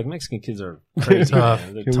they are. Like Mexican kids are crazy. Tough.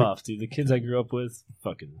 Man. They're tough, dude. The kids I grew up with,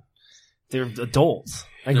 they're adults.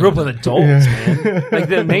 I grew up with adults, man. Like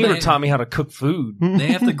the neighbor taught me how to cook food. They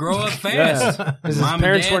have to grow up fast. Because his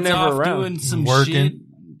parents were never around. Doing some working. Shit.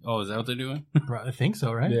 Oh, is that what they're doing? I think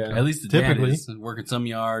so, right? Yeah. At least the typically dad is working some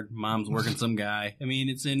yard. Mom's working some guy. I mean,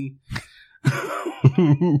 it's in.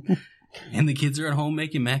 And the kids are at home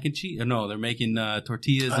making mac and cheese. No, they're making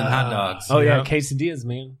tortillas and hot dogs. Oh, yeah, quesadillas,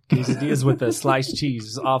 man. Quesadillas with the sliced cheese.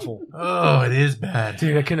 It's awful. Oh, it is bad.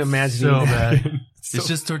 Dude, I couldn't imagine so bad. It's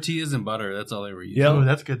just tortillas and butter. That's all they were using. Yeah, oh,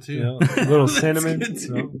 that's good, too. Yeah. A little cinnamon.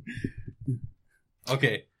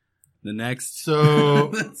 Okay. The next.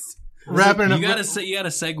 So, wrapping up. You gotta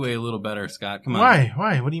segue a little better, Scott. Come on.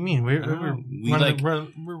 Why? What do you mean? We're running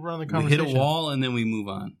the conversation. We hit a wall and then we move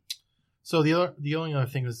on. So the only other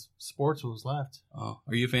thing was sports was left. Oh,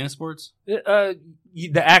 are you a fan of sports? The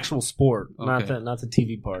actual sport, okay. not the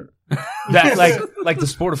TV part. That like the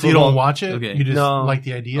sport of football. So you don't watch it? Okay. You just like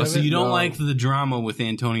the idea of it? So you don't like the drama with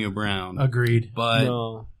Antonio Brown. Agreed. But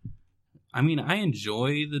I mean, I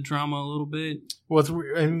enjoy the drama a little bit. Well,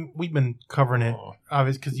 we've been covering it,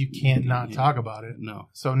 obviously, because you can't not talk about it. No.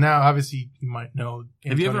 So now, obviously, you might know.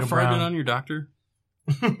 Have you ever farted on your doctor?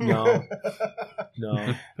 No.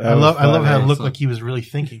 I love how it looked like he was really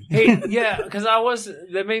thinking. Hey, yeah, because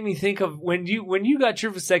that made me think of when you got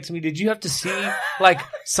your vasectomy, did you have to see like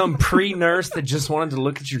some pre-nurse that just wanted to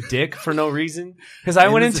look at your dick for no reason? Because I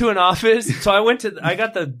went into an office, so I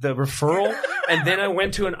got the referral, and then I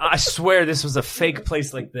went to I swear this was a fake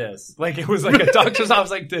place like this. Like it was like a doctor's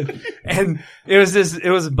office like this. And it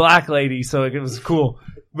was a black lady, so it was cool.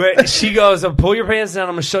 But she goes, pull your pants down.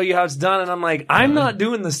 I'm going to show you how it's done. And I'm like, I'm not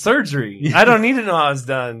doing the surgery. I don't need to know how it's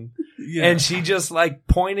done. Yeah. And she just like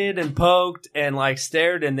pointed and poked and like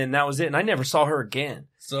stared. And then that was it. And I never saw her again.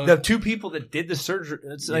 So the two people that did the surgery,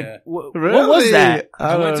 it's like, what was that?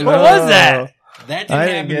 What was that? That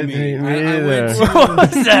didn't happen to me. What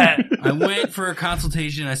was that? I went for a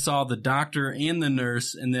consultation. I saw the doctor and the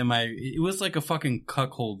nurse, and then it was like a fucking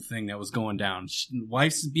cuckold thing that was going down.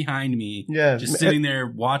 Wife's behind me, just sitting there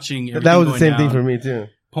watching everything. That was the same down. thing for me too.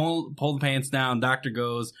 Pull the pants down. Doctor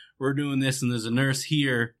goes, we're doing this, and there's a nurse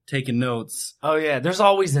here taking notes. Oh yeah, there's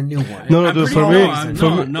always a new one.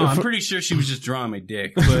 I'm pretty sure she was just drawing my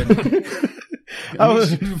dick, but. When I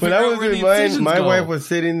was doing mine, my wife was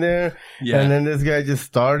sitting there, and then this guy just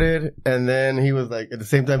started, and then he was like at the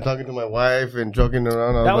same time talking to my wife and joking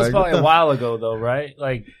around. That was probably a while ago, though, right?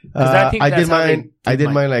 Like, I did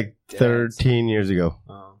mine like 13 years ago.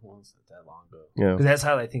 Oh, well, it's not that long ago. Yeah, because that's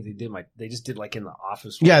how I think they did they just did like in the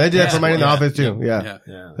office. Yeah, they did that for mine in the office too. Yeah.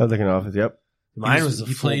 That was like in the office. Yep. Mine was a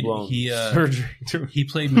full-blown surgery too. He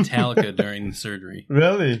played Metallica during the surgery.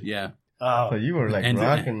 Really? Yeah. Oh, so you were like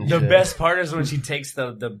rocking. The best part is when she takes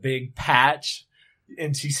the big patch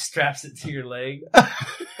and she straps it to your leg,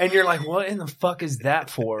 and you're like, "What in the fuck is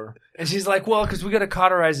that for?" And she's like, "Well, because we got to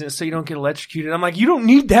cauterize it so you don't get electrocuted." I'm like, "You don't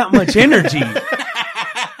need that much energy.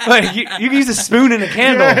 Like you can use a spoon and a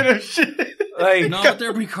candle." Like, no, but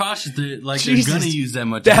they're precautions. They're gonna use that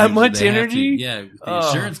much. That much energy? Yeah, the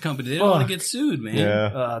insurance company. They don't want to get sued, man.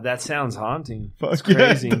 Yeah, that sounds haunting. It's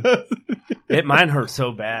crazy. Mine hurt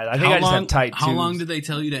so bad. I think I just had tight tubes. How long did they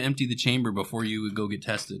tell you to empty the chamber before you would go get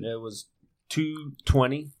tested? It was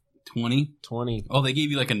 220. 20? Oh, they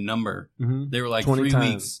gave you like a number. Mm-hmm. They were like 3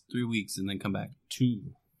 weeks. 3 weeks, and then come back.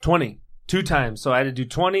 20. 2 times. So I had to do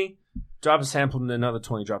 20, drop a sample, and then another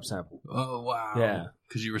 20, drop a sample. Oh, wow. Yeah.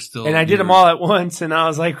 Because you were still... And I did them all at once, and I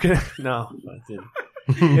was like, no, I didn't.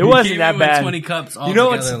 It wasn't that bad. 20 cups all you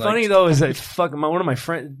know together, what's funny though is that one of my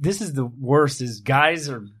friends. This is the worst. Is guys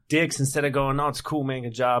are dicks instead of going, "No, it's cool, man,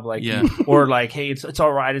 good job." Like, or like, "Hey, it's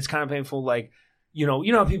all right. It's kind of painful." Like, you know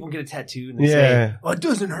how people get a tattoo and they say, "Oh, it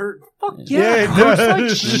doesn't hurt." Fuck yeah, it hurts like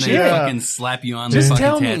shit. Then they fucking slap you on the Just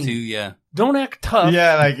fucking tattoo. Yeah, don't act tough.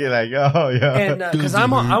 Yeah, like oh yeah. And because I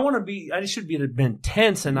want to be, I should have been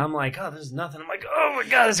tense, and I'm like, "Oh, there's nothing." I'm like, "Oh my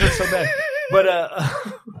god, this hurts so bad." But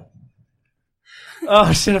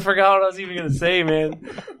oh shit! I forgot what I was even gonna say, man.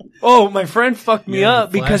 Oh, my friend fucked me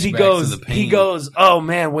up because he goes, "Oh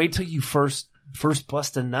man, wait till you first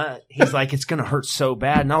bust a nut." He's like, "It's gonna hurt so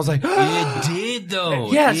bad," and I was like, "It did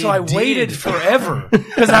though." Yeah, so I waited forever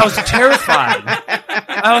because I was terrified.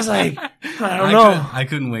 I was like, I don't know. I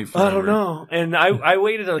couldn't wait forever. I don't know. And I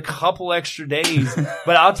waited a couple extra days.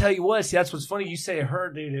 But I'll tell you what, see, that's what's funny. You say it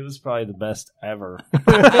hurt, dude. It was probably the best ever. Dude,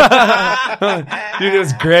 it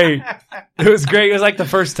was great. It was great. It was like the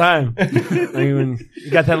first time. I mean,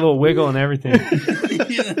 you got that little wiggle and everything.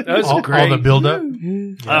 That was great. All the buildup?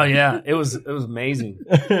 Oh, yeah. It was amazing.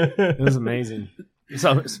 It was amazing. It's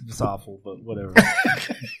awful, but whatever.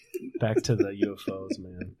 Back to the UFOs,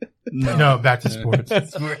 man. No, back to sports.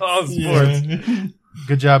 Oh, sports. Yeah.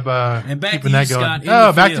 Good job and back keeping to that you, going. Scott,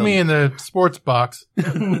 Oh, back to me in the sports box.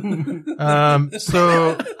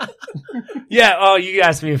 So yeah. Oh, you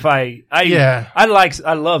asked me if I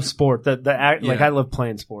love sport. I love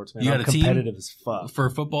playing sports, man. You got I'm a team? competitive as fuck. For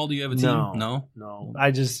football, do you have a team? No.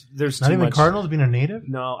 There's not too even much. Cardinals being a native.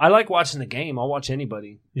 No, I like watching the game. I'll watch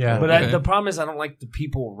anybody. Yeah, but the problem is I don't like the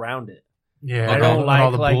people around it. Yeah, I don't all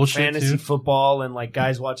the like bullshit fantasy too. football and like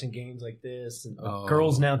guys watching games like this and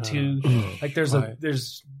girls now too. Like there's not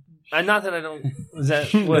that I don't. Is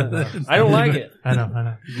that what? I don't like it. I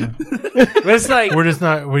know. Yeah. But it's like we're just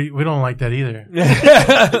not. We don't like that either.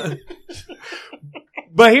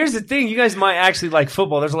 But here's the thing: you guys might actually like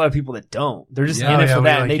football. There's a lot of people that don't. They're just in it for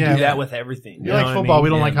that, and they do that with everything. You like football? I mean? We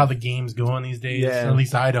don't like how the game's going these days. Yeah. At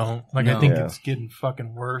least I don't. Like I think it's getting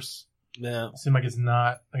fucking worse. Yeah, it seems like it's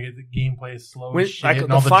not like the gameplay is slow When, as shit, like, and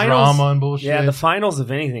the all the finals- drama and bullshit. yeah. The finals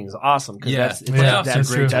of anything is awesome because Yeah. that's Playoffs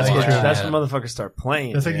that's are great. That's That's when true. that's Yeah. when motherfuckers start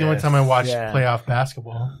playing. That's like the only time I watch Yeah. playoff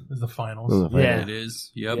basketball is the finals. Yeah. It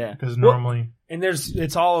is. Yep. Yeah. Because Well, normally, and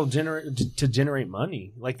it's all to generate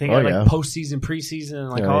money. Like they got yeah. like postseason, preseason, and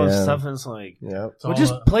like Yeah, all this yeah. stuff. And it's like, Yeah. it's we all,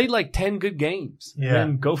 just played like 10 good games. Yeah.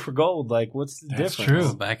 And go for gold. Like, what's the That's difference? true.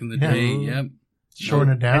 Well, back in the Yeah. day, yep.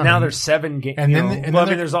 shorten it down. And now there's 7 games. And then- I and mean,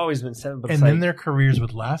 then there's always been 7. But and it's then like, their careers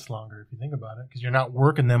would last longer if you think about it, because you're not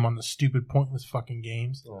working them on the stupid, pointless fucking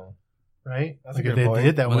games, right? That's like a if good they point.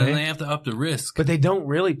 did that Well, then way, they have to up the risk. but they don't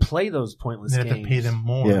really play those pointless they have games. to pay them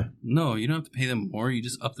more. Yeah. No, you don't have to pay them more. You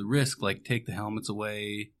just up the risk. Like take the helmets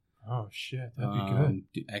away. Oh shit, that'd be good.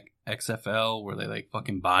 Do XFL where they like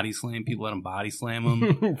fucking body slam people, let them body slam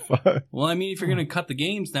them. Fuck. Well, I mean, if you're gonna cut the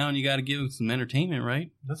games down, you got to give them some entertainment,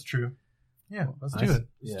 right? That's true. Yeah, let's I- do it.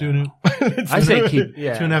 Let's yeah. do it. I say keep.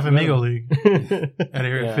 Yeah. 2.5 Amigo League out of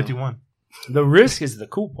here Yeah. at 51. The risk is the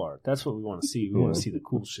cool part. That's what we want to see. We want to see the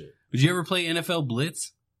cool shit. Would you ever play NFL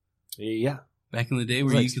Blitz Yeah. back in the day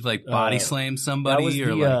where Like, you could like body slam somebody That was or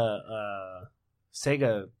the like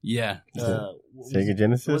Sega. yeah? Sega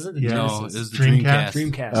Genesis? Was it the Yeah. No, Genesis? it was the Dreamcast. Dreamcast.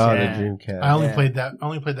 Dreamcast. Oh, yeah. the Dreamcast. I only Yeah. played that. I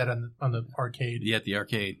only played that on the arcade. Yeah, at the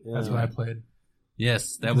arcade. Yeah. That's what I played.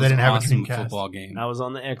 Yes, that 'Cause was I an didn't have a awesome Dreamcast. football game. I was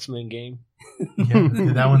on the X-Men game. Yeah,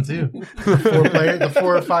 did that one too. The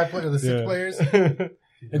 4 or 5 players, the 6 Yeah. players.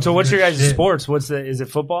 And so, what's your guys' Shit. sports? Is it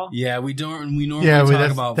football? Yeah, we normally Yeah, talk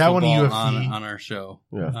that's- about that one football UFC. on our show.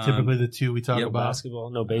 Yeah. Typically the two we talk yeah, about.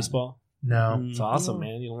 Basketball? No baseball. No, It's awesome,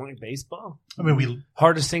 man. You don't like baseball? I mean we.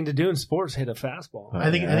 Hardest thing to do in sports: hit a fastball.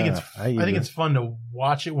 I think it's fun to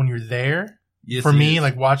watch it when you're there. Yes, For it me, is.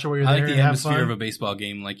 like watch it while you're I there like the and have atmosphere fun. of a baseball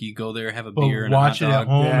game. Like you go there, have a But beer and a hot watch it at dog.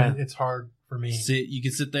 home, Yeah. and it's hard for me. You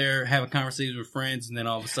can sit there, have a conversation with friends, and then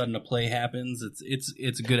all of a sudden a play happens.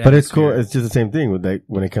 It's a good. But it's cool. atmosphere. It's just the same thing with like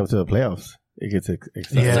when it comes to the playoffs. It gets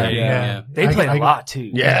exciting. Yeah, Yeah. They play a lot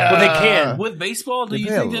too. Yeah. Well, they can. With baseball, do They you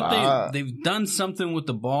play a think that lot. they've done something with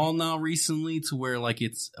the ball now recently to where like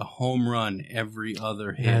it's a home run every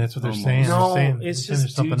other hit? Yeah, that's what they're almost? saying. No, saying- it's they're saying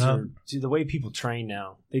just there's dudes something are, the way people train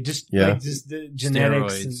now. They just Yeah. like just the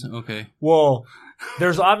genetics. Steroids. And, Okay. well,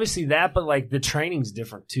 there's obviously that, but like the training's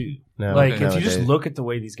different too. No, Like okay. if you just nowadays. look at the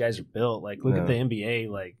way these guys are built, like look No. at the NBA,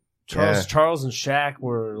 like Yeah. Charles and Shaq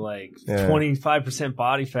were like Yeah. 25%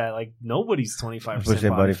 body fat. Like nobody's 25% pushing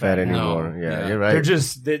body fat now. anymore. No. Yeah, Yeah. you're right. They're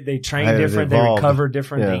just they train They've different, they evolved. recover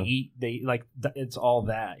different, Yeah. they eat, they like it's all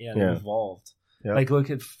that. Yeah, Yeah. they've evolved. Yep. Like look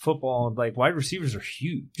at football, like wide receivers are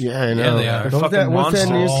huge. Yeah, I Yeah, know. they are. They're What's fucking what's that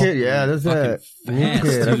new monsters. kid? Yeah, that's that Fucking new fast,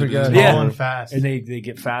 kid. I dude. forgot. Tall his Yeah. and name. fast. And they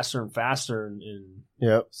get faster and faster and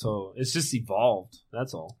Yep. so it's just evolved.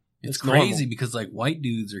 That's all. It's normal. crazy because like white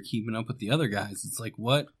dudes are keeping up with the other guys. It's like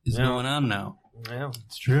what is Yeah. going on now? Yeah.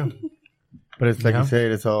 It's true. But it's like Yeah. you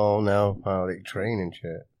said, it's all now how they train and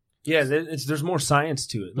shit. Yeah, there's more science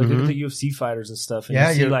to it. Like look at the UFC fighters and stuff, and Yeah,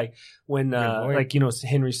 you see you're- like when point. like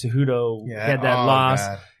Henry Cejudo Yeah. had that Oh, loss,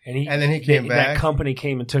 God. and And then he came that back. company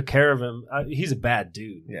came and took care of him. He's a bad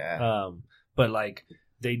dude. Yeah. But like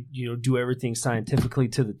they do everything scientifically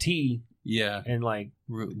to the T, Yeah, and like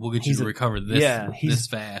we'll get you He's to a- recover this yeah, he's- this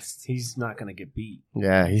fast. he's not gonna get beat.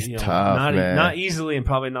 Yeah, he's You know, tough, man. not easily, and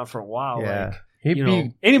probably not for a while. Yeah. Like, He'd you know,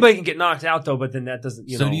 be anybody can get knocked out though, but then that doesn't.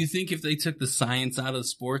 So do you think if they took the science out of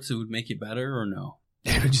sports, it would make it better or no?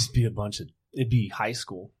 it would just be it'd be high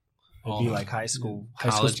school. It'd be Oh, like high school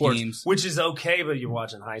college sports, games. which is okay, but you're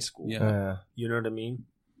watching high school. Yeah. You know what I mean?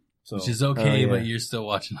 So, Which is okay, yeah. but you're still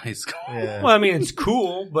watching high school. yeah. well, I mean, it's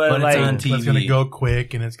cool, but, But it's like, on But it's going to TV. go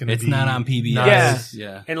quick, and it's going to It's be not on PBS. nice.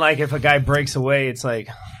 Yeah. and like if a guy breaks away, it's like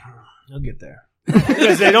he'll get there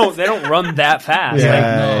because they don't run that fast. Yeah,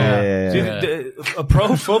 Like, yeah. dude, a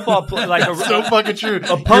pro football play, like That's so fucking true.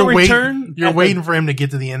 A punt return You're at waiting for him to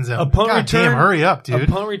get to the end zone. a punt God return- damn, hurry up, a dude.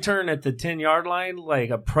 punt return at the 10-yard line,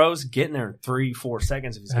 like a pro's getting there in 3-4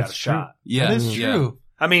 seconds if he's got a That's true. shot. Yeah. That is yeah. true.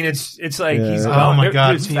 I mean, it's like Yeah. he's Oh going. my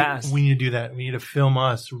god, dude's fast. we need to do that. We need to film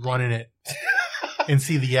us running it and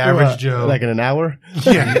see the average Joe. Like in an hour?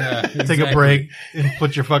 yeah. Yeah, Take exactly. a break and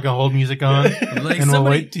put your fucking hold music on, Like and we'll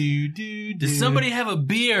somebody, wait. Do does somebody have a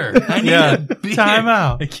beer? I need Yeah. a beer. Time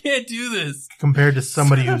out. I can't do this. compared to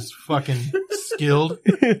somebody who's fucking skilled?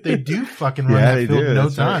 They do fucking run Yeah, that they field do. in no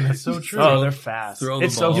That's right. time. That's so true. Oh, they're fast. Throw the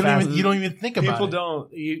It's ball. so you, don't fast. even, you don't even think about People it. don't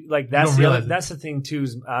like You that's don't the realize other, it. that's the thing too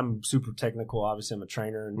is I'm super technical. Obviously, I'm a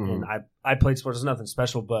trainer and, Mhm. and I played sports. It's nothing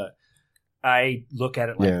special, but I look at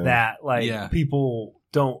it like Yeah. that. Like Yeah. people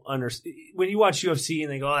don't understand when you watch UFC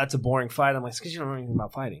and they go, "Oh, that's a boring fight." I'm like, "It's because you don't know anything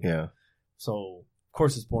about fighting." Yeah. So of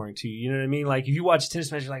course it's boring to you. You know what I mean? Like if you watch a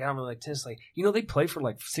tennis match, you're like, "I don't really like tennis." Like they play for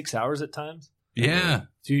like 6 hours at times. Yeah.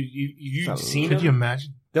 Dude, you've seen Could them? you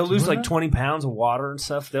imagine? They'll lose doing like that? 20 pounds of water and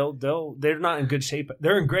stuff. They're not in good shape.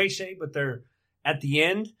 They're in great shape, but they're at the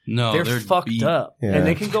end. No, they're fucked beat. up, Yeah. and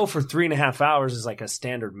they can go for 3.5 hours as like a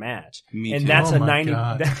standard match. Me And too. that's Oh a my 90.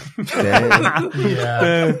 God.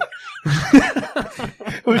 Yeah.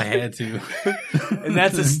 I had to. And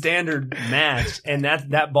that's a standard match, and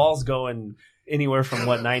that ball's going anywhere from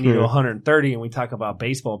 90 to 130. And we talk about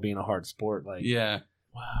baseball being a hard sport, like Yeah.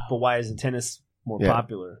 wow. But why isn't tennis more Yeah.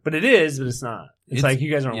 popular? But it is, but it's not. It's like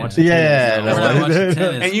you guys aren't yeah. watching Yeah, tennis. We're not watching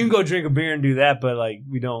tennis. And you can go drink a beer and do that, but like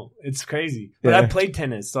we don't. It's crazy. But Yeah. I played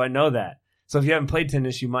tennis, so I know that. So if you haven't played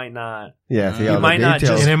tennis, you might not. Yeah, see You all You the might not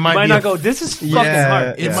details. just. And it might you might be not a go. f- This is fucking Yeah,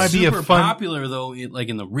 hard. It It might be super a fun- popular though. Like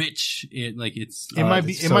in the rich, it's It might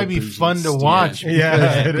be. it's It so might be bougie. fun to watch.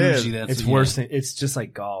 Yeah, it is. bougie, that's- It's yeah. worse than. It's just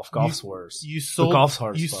like golf. Golf's worse. You sold. golf's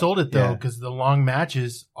hard as You fuck. sold it though Yeah. because the long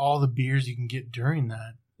matches, all the beers you can get during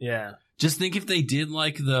that. Yeah. Just think if they did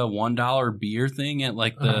like the $1 beer thing at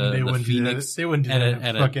like they the wouldn't do Phoenix that. They wouldn't do at that a-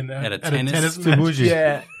 at a- fucking at a at tennis- match. bougie.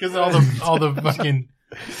 Yeah. Because all the fucking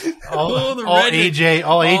all the AJ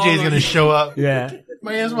AJ's the- gonna show up. Yeah.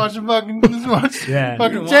 Man's watching fucking watch Yeah.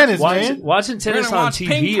 fucking tennis, man. Watching tennis gonna on watch TV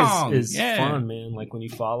ping pong. is Yeah. fun, man. Like when you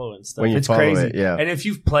follow it and stuff. When you It's follow crazy. it, yeah. And if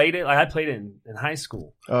you've played it, like I played it in high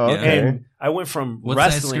school. Oh, Yeah. okay. And I went from What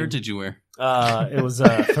size wrestling. skirt did you wear? It was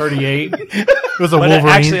 38. It was a But Wolverine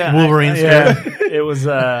actually, Wolverine yeah, skirt. it was.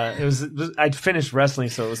 I finished wrestling,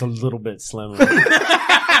 so it was a little bit slimmer.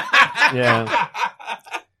 Yeah,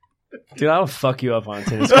 dude, I'll fuck you up on a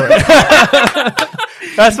tennis court.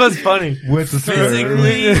 That's what's funny. With the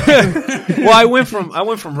Physically. Well, I went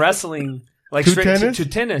from wrestling like To straight tennis? to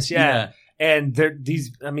tennis. Yeah. And they're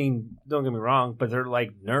these. I mean, don't get me wrong, but they're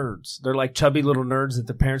like nerds. They're like chubby little nerds that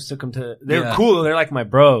the parents took them to. They're Yeah. cool. They're like my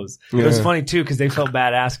bros. It was Yeah. funny too because they felt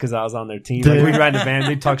badass because I was on their team. Like we'd ride in the van,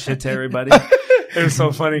 they'd talk shit to everybody. It was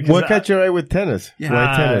so funny. 'Cause What caught your eye with tennis? Why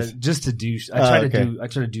tennis? Just to do. I try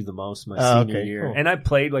to do the most my senior okay, year, cool. and I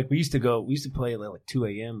played like we used to play at like 2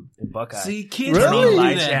 a.m. in Buckeye. See, kids Really? don't do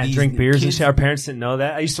Lights, that. yeah, These drink beers and kids- shit. Our parents didn't know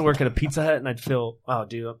that. I used to work at a Pizza Hut, and I'd feel, oh,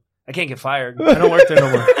 dude, I can't get fired. I don't work there no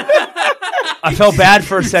more. I felt bad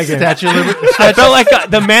for a second. I felt like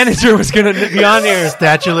the manager was going to be on there.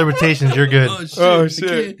 Statute of limitations, you're good. Oh shit! Oh, I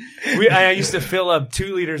shit. can't- I used to fill up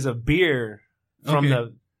 2 liters of beer from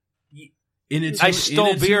Okay. I stole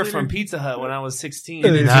in a beer 2-liter? from Pizza Hut when I was 16.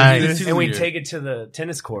 In a Nice. 2-liter. And we'd take it to the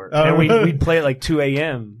tennis court. Oh, and really? we'd play at like 2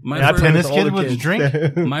 a.m. My And I first- played with Tennis the kid older with a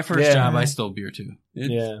kids. drink. My first Yeah. job, I stole beer too.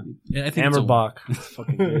 Yeah. I think it's a- Hammerbach. It's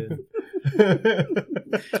fucking good.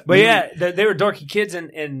 But yeah, they were dorky kids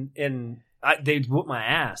and they'd whoop my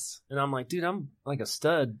ass. And I'm like, dude, I'm like a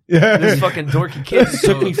stud. This fucking dorky kid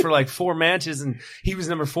took me for like 4 matches and he was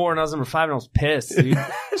number 4 and I was number 5 and I was pissed, dude.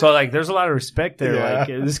 So like there's a lot of respect there. Yeah. Like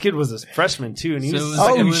this kid was a freshman too and he So was it was-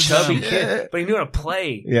 like it a was, chubby yeah. kid. But he knew how to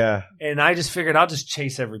play. Yeah. And I just figured I'll just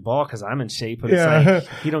chase every ball because I'm in shape. But Yeah. it's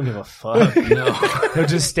like, he don't give a fuck. No. He'll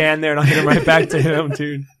just stand there and I'll hit him right back to him,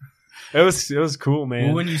 dude. It was cool, man.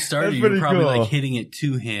 Well, when you started, That's you were pretty probably cool. like hitting it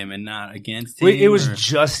to him and not against him. It was or-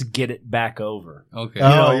 just get it back over. okay.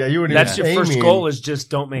 Oh, yeah, you were That's your first aiming. goal is just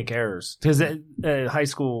don't make errors. Because high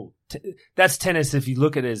school, that's tennis if you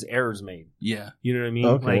look at it as errors made. Yeah. You know what I mean?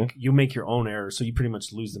 Okay. Like you make your own errors, so you pretty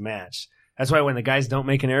much lose the match. That's why when the guys don't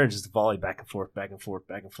make an error, just volley back and forth, back and forth,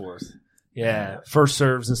 back and forth. Yeah, first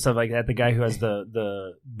serves and stuff like that. The guy who has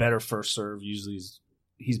the better first serve usually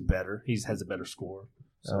he's better. He has a better score.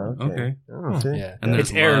 So, Okay. Oh, see? yeah, And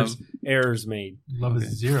it's there's errors made, Love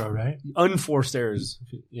is 0, right? unforced errors.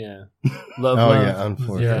 Yeah, love. Oh, love. yeah,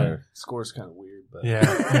 unfortunately. Yeah, score's kind of weird, but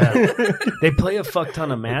Yeah. they play a fuck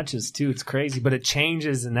ton of matches too. It's crazy, but it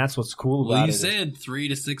changes, and that's what's cool about Well, you it. said 3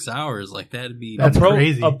 to 6 hours. Like that'd be. That's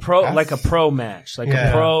crazy. A pro That's- like a pro match, like Yeah.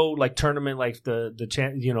 a pro like tournament, like the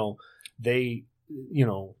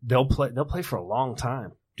they'll play for a long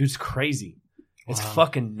time. Dude, it's crazy. It's Wow.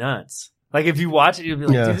 fucking nuts. Like if you watch it, you'll be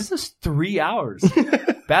like, Yeah. dude, this is 3 hours.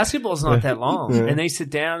 Basketball's not that long, Yeah. and they sit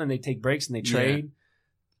down and they take breaks and they Yeah. trade.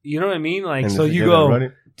 You know what I mean? Like And so if you get it go.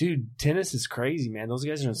 running- Dude, tennis is crazy, man. Those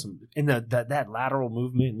guys are in some that lateral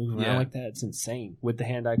movement, moving Yeah. around like that. It's insane with the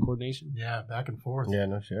hand-eye coordination. Yeah, back and forth. Yeah,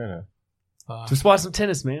 no shit. No. Just watch some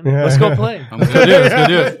tennis, man. Yeah. Let's go play. I'm Let's gonna do it. Let's go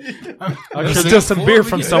do it. I'm Let's sure, steal some beer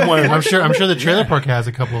from somewhere. I'm sure the trailer park has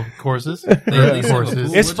a couple of courses. They at least have a Courses.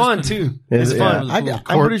 pool. It's We'll fun just- too. Is It's it? fun. Yeah.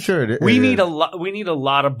 I'm pretty sure it We it need is. a lot. We need a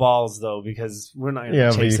lot of balls though because we're not Yeah,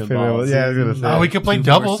 gonna but you chase some feel me? balls. Yeah, I was gonna say. Oh, we could play 2,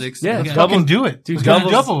 4, doubles. 6. Yeah, Okay. double- Fucking do it. Dude, Let's go to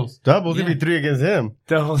doubles- doubles. Doubles, Yeah. it'd be 3 against him.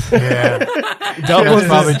 Doubles. Yeah. Doubles That's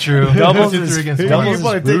probably is- true. doubles 2, is- 3 against He doubles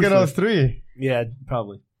one. probably taking ruthless. us 3. Yeah,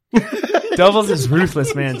 probably. Doubles is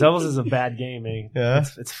ruthless, man. Doubles is a bad game, man. Yeah.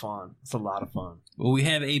 It's fun. It's a lot of fun. Well, we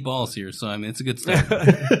have 8 balls here, so I mean, it's a good start.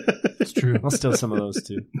 It's true. I'll steal some of those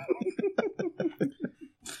too.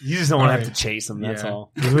 You just don't want to have to chase them. That's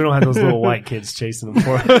all. We don't have those little white kids chasing them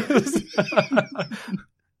for us.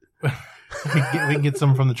 We can get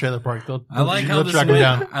some from the trailer park. I like how this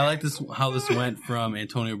went. I like how this went from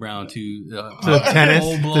Antonio Brown to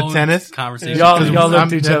tennis conversation. Y'all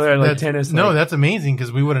looked at each other like tennis. No, that's amazing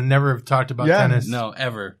because we would have never have talked about tennis. No,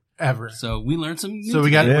 ever. So we learned some. So we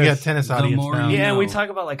got tennis audience now. Yeah, and we talk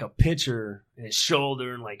about like a pitcher and his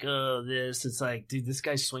shoulder and like this. It's like, dude, this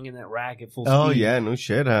guy's swinging that racket full speed. Oh yeah, no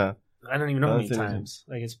shit, huh? I don't even know how many times.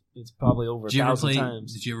 Like it's probably over 1,000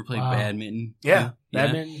 times. Did you ever play badminton? Yeah.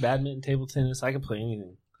 Badminton, table tennis. I can play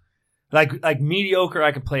anything. Like mediocre,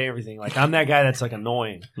 I can play everything. Like I'm that guy that's like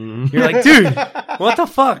annoying. Mm-hmm. You're like, dude, what the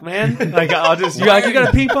fuck, man? Like I'll just you got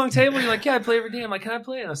a ping pong table. You're like, yeah, I play every day. I'm like, can I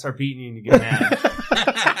play? And I start beating you, and you get mad.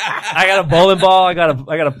 I got a bowling ball. I got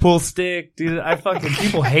a pool stick, dude.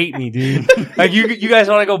 People hate me, dude. Like you guys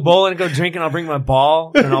want to go bowling and go drinking? I'll bring my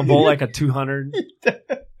ball and I'll bowl like a 200.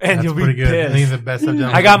 And that's you'll be pretty good. pissed. I think the best I've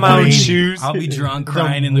done. I got my own shoes. I'll be drunk,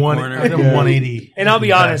 crying in the corner. I've done 180. And I'll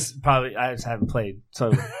be honest, probably I just haven't played,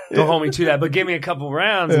 so don't hold me to that. But give me a couple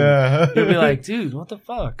rounds, and you'll be like, "Dude, what the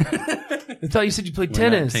fuck? I thought you said you played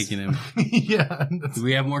tennis." Not taking him. Yeah. Do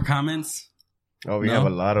we have more comments? Oh, we have a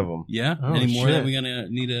lot of them. Yeah. Any more that we're gonna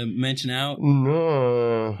need to mention out?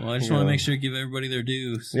 No. Well, I just want to make sure to give everybody their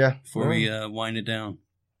dues. Yeah. Before we wind it down.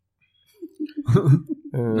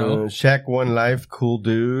 No. Shaq One Life, cool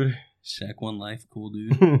dude. Shaq One Life, cool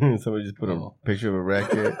dude. Somebody just put a picture of a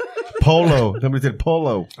racket. Polo. Somebody said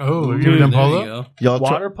polo. Oh, have you done polo?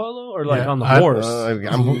 Water polo or like on the horse?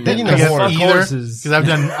 I'm thinking the horse. Because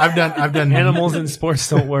I've done animals in sports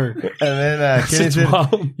don't work. And then Kenny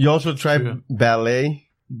said you also tried ballet.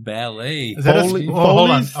 Ballet. Is that hold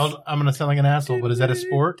on. I'm going to sound like an asshole, but is that a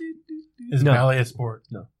sport? Is ballet a sport?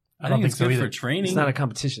 No. I don't think so either. For training. It's not a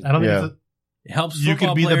competition. I don't think it's it helps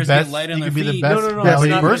football players get light on their feet. You could be the best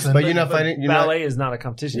ballet person. But you're not fighting. Ballet is not a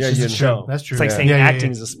competition. Yeah, it's just a show. That's true. It's like saying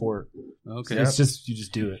acting is a sport. Okay. It's just, you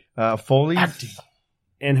just do it. Foley. Acting.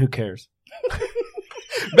 And who cares?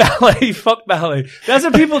 Ballet. Fuck ballet. That's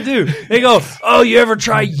what people do. They go, oh, you ever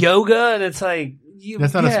try yoga? And it's like,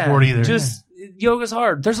 that's not a sport either. Just, yoga's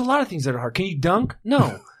hard. There's a lot of things that are hard. Can you dunk?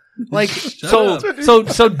 No. Like, so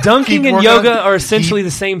dunking and yoga are essentially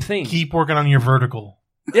the same thing. Keep working on your vertical.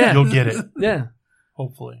 Yeah. You'll get it. Yeah.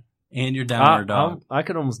 Hopefully. And your downward dog. I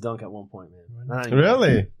could almost dunk at one point, man.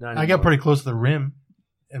 Really? I got pretty close to the rim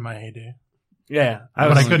in my heyday. Yeah.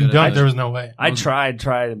 But I couldn't dunk. There was no way. I tried,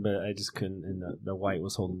 but I just couldn't. And the white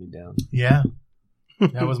was holding me down. Yeah.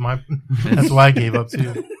 That was that's why I gave up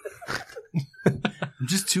too. I'm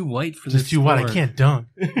just too white for this. Just too white. I can't dunk.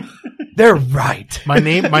 They're right. My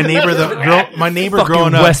neighbor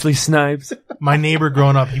growing up, Wesley Snipes. My neighbor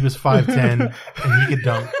growing up, he was 5'10" and he could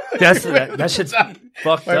dunk. That shit's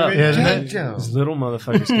fucked up. Yeah, these little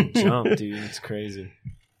motherfuckers can jump, dude. It's crazy.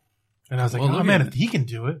 And I was like, oh man, if he can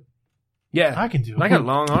do it, yeah, I can do it. I got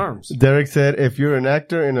long arms. Derek said, if you're an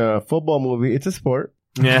actor in a football movie, it's a sport.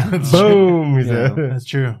 Yeah. Boom. He said. That's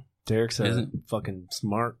true. Derek said, fucking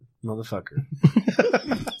smart motherfucker.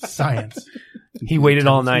 Science. He waited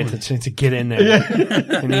all night to get in there. Yeah.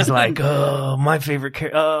 And he's like, oh, my favorite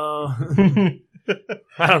character. Oh.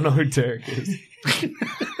 I don't know who Derek is.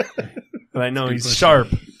 But I know he's sharp.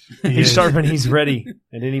 He's sharp and he's ready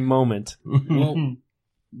at any moment. Well,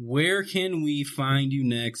 where can we find you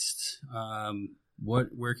next?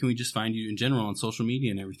 Where can we just find you in general on social media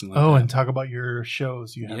and everything like that? Oh, and talk about your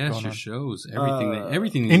shows you have going on. Yes, your shows.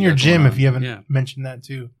 Everything. In your gym, if you haven't mentioned that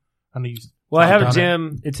too. I know you. Well, I have a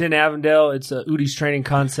gym. It's in Avondale. It's Udi's Training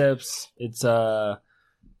Concepts. It's Fairway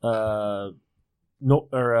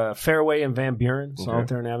and Van Buren. So out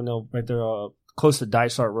there in Avondale, right there, close to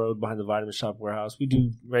Dysart Road, behind the Vitamin Shop warehouse. We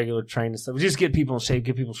do regular training stuff. We just get people in shape,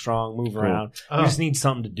 get people strong, move around. We just need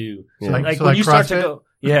something to do. Yeah. Like when you start to go,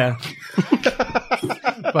 yeah.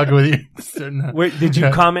 Fucking with you. Wait, did you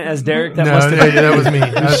comment as Derek? That was me.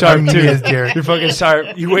 You're sharp too. As Derek. You're fucking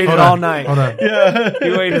sharp. You waited all night. Hold on. Yeah.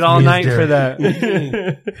 You waited all night for that.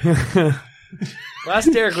 Well,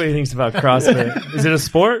 ask Derek what he thinks about CrossFit. Is it a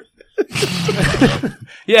sport?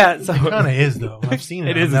 Yeah, so it kind of is though. I've seen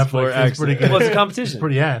it. It is a sport. Actually, it's pretty good. Well, it's a competition. It's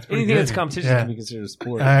pretty Anything good. that's competition can be considered a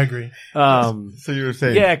sport. I agree. So you were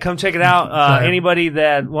saying, yeah, come check it out. Anybody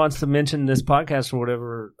that wants to mention this podcast or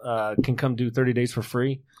whatever can come do 30 days for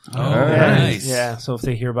free. Oh, nice. Yeah, so if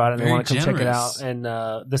they hear about it and they want to come check it out, and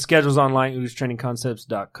the schedule's online,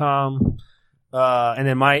 udistrainingconcepts.com. And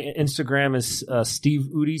then my Instagram is Steve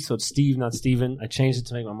Udi, so it's Steve, not Steven. I changed it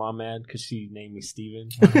to make my mom mad because she named me Steven.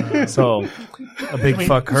 So a big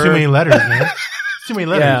fuck her. Too many letters, man. Too many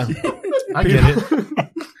letters. Yeah. I get it.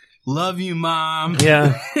 Love you, Mom.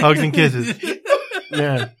 Yeah. Hugs and kisses.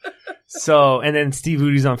 Yeah. So, and then Steve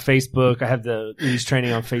Udi's on Facebook. I have the Udi's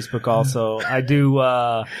training on Facebook also. I do,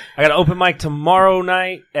 I got an open mic tomorrow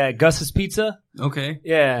night at Gus's Pizza. Okay.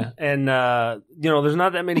 Yeah. And, there's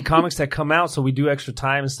not that many comics that come out, so we do extra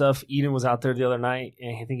time and stuff. Eden was out there the other night,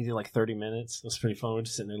 and I think he did like 30 minutes. It was pretty fun. We're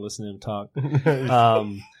just sitting there listening to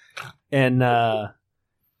him talk.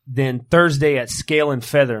 Then Thursday at Scale and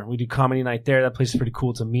Feather, we do comedy night there. That place is pretty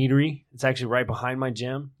cool. It's a meadery. It's actually right behind my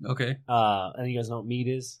gym. Okay. And you guys know what meat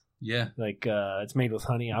is? Yeah. Like, it's made with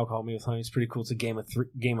honey, alcohol made with honey. It's pretty cool. It's a Game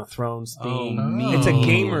of Thrones theme. Oh, it's a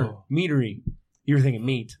gamer meadery. You were thinking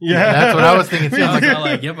meat. Yeah, that's what I was thinking too. I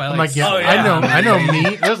like yeah, oh, yeah. I know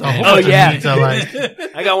meat. There's a whole bunch of meats I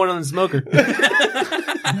like. I got one on the smoker.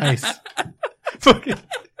 Nice.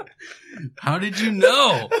 How did you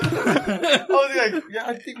know? I was like, yeah,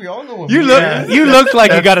 I think we all know what You look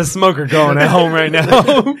like you got a smoker going at home right now.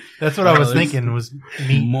 That's what I was thinking was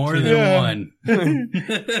meat. More than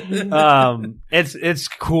one. It's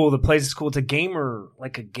cool. The place is cool. It's a gamer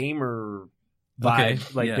vibe. Okay,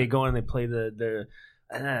 Like they go in and they play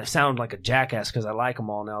I sound like a jackass because I like them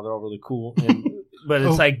all now. They're all really cool. But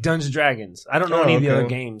it's like Dungeons and Dragons. I don't know any of the other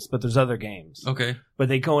games, but there's other games. Okay. But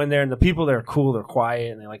they go in there and the people there are cool. They're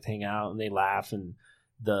quiet and they like to hang out and they laugh and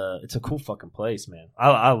it's a cool fucking place, man.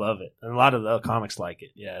 I love it. And a lot of the comics like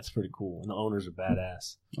it. Yeah, it's pretty cool. And the owners are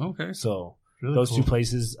badass. Okay. So Really those cool. two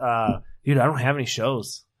places, dude, I don't have any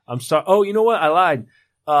shows. Oh, you know what? I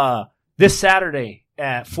lied. This Saturday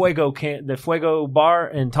at the Fuego Bar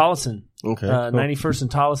in Tolleson, Okay. 91st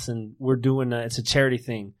and Tolleson, we're doing it's a charity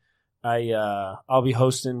thing. I'll be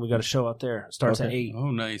hosting. We got a show out there. It starts at 8. Oh,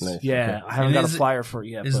 nice. Yeah, I haven't got a flyer for it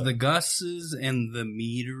yet. Is but. the Gus's and the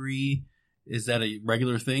meadery, is that a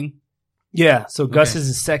regular thing Yeah, so Gus's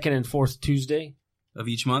is second and fourth Tuesday. of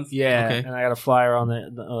each month? Yeah, Okay. and I got a flyer on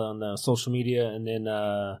the social media, and then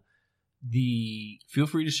Feel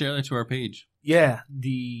free to share that to our page.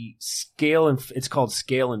 the it's called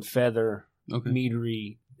Scale and Feather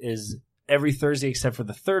meadery is every Thursday except for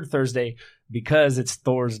the third Thursday because it's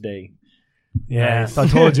Thor's Day. Yeah, Nice. I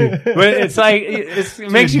told you. But it's like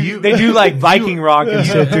it makes you. They do like Viking rock and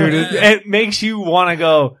shit, dude. It makes you want to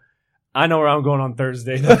go. I know where I'm going on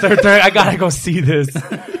Thursday. The third, I gotta go see this.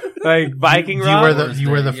 Like Viking rock.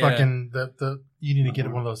 You wear the fucking the. You need to get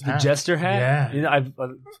one of those The hats. jester hat. Yeah. You know,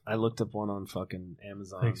 I looked up one on fucking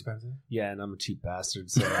Amazon. Pretty expensive. Yeah, and I'm a cheap bastard.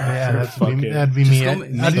 So Yeah, that'd be Just me. go I'd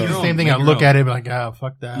make do your the own, same thing. make I'd your look own. at it and be like, oh,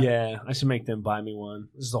 fuck that. yeah, I should make them buy me one.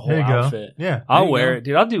 This is the whole There you outfit. go. Yeah. I'll you wear go. it,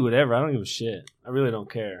 dude. I'll do whatever. I don't give a shit. I really don't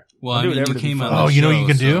care. Well, I'll I do mean, whatever you to be came fun. on Oh, the you know what you show,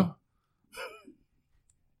 can so- do?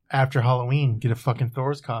 After Halloween, get a fucking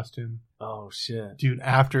Thor's costume. Oh shit, Dude,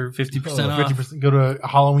 after 50% off. 50%, go to a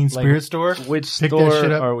Halloween spirit store. Which Pick that store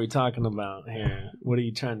shit up. are we talking about here? What are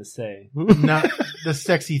you trying to say? Not the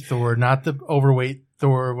sexy Thor, not the overweight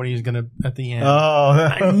Thor when he's gonna at the end.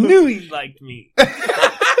 I knew he liked me.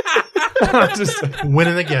 Just,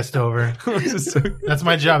 Winning the guest over. That's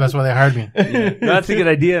my job. That's why they hired me. that's a good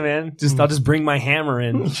idea, man. I'll just bring my hammer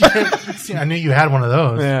in. See, I knew you had one of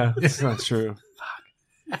those. Yeah, it's not true.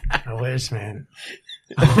 Fuck. I wish, man.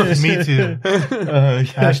 Me too.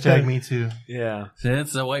 Hashtag me too. Yeah.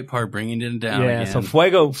 That's the white part, bringing it down Yeah, again. so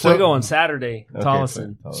Fuego on Saturday,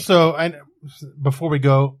 Tolleson. So before we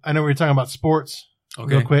go, I know we were talking about sports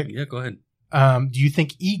real quick. Yeah, go ahead. Do you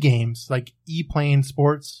think e-games, like e-playing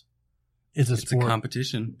sports, is a It's sport? a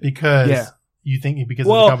competition. Because you think because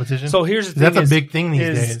of the competition? So here's the thing. That's a big thing these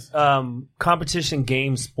days. Competition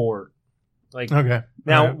game sport. Like, Okay.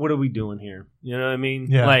 now Right. what are we doing here? You know what I mean?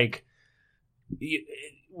 Yeah. Like,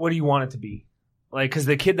 what do you want it to be? Like, because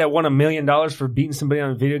the kid that won $1 million for beating somebody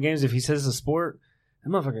on video games, if he says it's a sport, that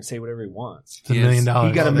motherfucker can say whatever he wants. It's $1 million. He got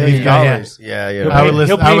 $1 There million. you go, yeah. Yeah. I would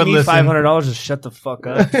listen- He'll I pay would me listen. $500 to shut the fuck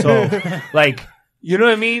up. So, like, you know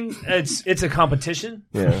what I mean? It's a competition.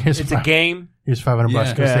 Yeah. Here's It's a game. Here's $500.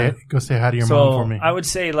 Yeah. Go say hi to your So mom for me. I would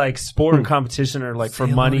say like sport and competition are like for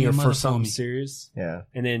Say hello money to or your for mother for something me. serious. Yeah.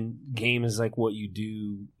 And then game is like what you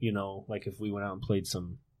do, you know, like if we went out and played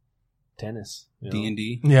some tennis. You know?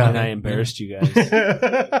 D&D. Yeah. And I embarrassed you guys.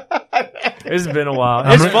 It's been a while.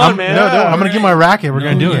 I'm It's gonna- fun, man. No, I'm going to get my racket. We're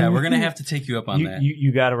going to do Yeah, it. we're going to have to take you up on that.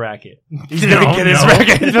 You got a racket. He's No, gonna get his no.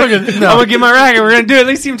 racket. No. I'm gonna get my racket. We're gonna do it. At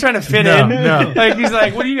least him trying to fit No, in. no. Like he's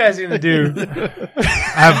like, what are you guys gonna do?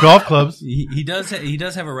 I have golf clubs. He does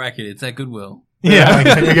have a racket. It's at Goodwill. Yeah,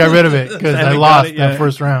 I got rid of it because I I haven't lost got it that yet.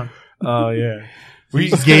 first round. Oh yeah. We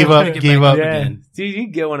just gave up. Yeah. Dude, you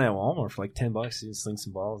can get one at Walmart for like $10. You just sling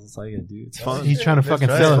some balls. That's all you gotta do. It's fun. He's trying to fucking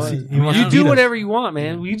sell us. You do whatever you want,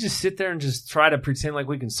 man. We just sit there and just try to pretend like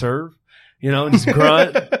we can serve. You know, and just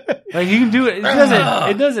grunt. Like you can do it.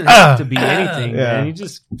 It doesn't have to be anything, man. You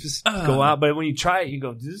just go out. But when you try it, you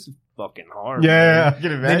go, "This is fucking hard." Yeah, I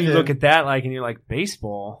can imagine. Then you look at that and you're like,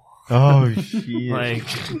 baseball. Oh shit! Like,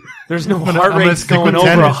 there's no heart rates going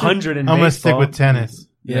over 100 in baseball. I'm gonna stick with tennis.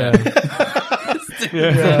 Yeah.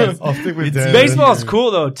 I'll stick with tennis. Baseball's cool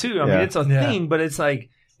though too. I mean, it's a thing, but it's like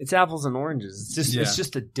it's apples and oranges. It's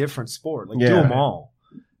just a different sport. Like do them all.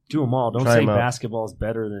 Do them all. Don't say basketball is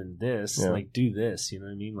better than this. Yeah. Like, do this. You know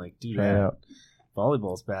what I mean? Like, do that.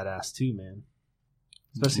 Volleyball's badass too, man.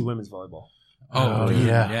 Especially women's volleyball. Oh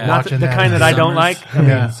yeah. Not the kind that I don't like.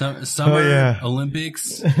 Summer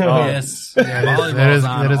Olympics. Yes. That is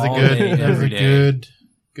a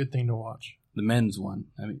good thing to watch. The men's one.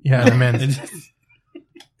 I mean, the men's.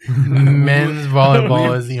 Men's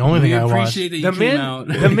volleyball is the only thing I watch.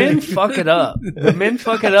 The men fuck it up. The men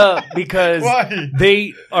fuck it up because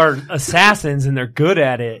they are assassins and they're good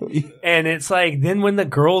at it. And it's like, then when the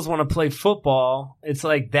girls want to play football, it's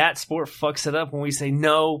like that sport fucks it up when we say,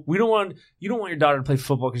 no, you don't want your daughter to play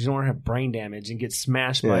football because you don't want her to have brain damage and get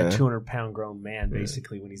smashed by a 200-pound grown man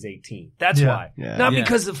basically when he's 18. That's why. Yeah. Not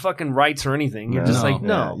because of fucking rights or anything. You're just like,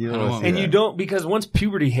 no. You don't, because once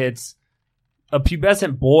puberty hits, a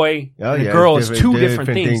pubescent boy and a girl is two different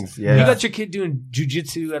things. Yeah. You got your kid doing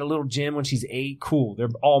jujitsu at a little gym when she's 8. Cool. They're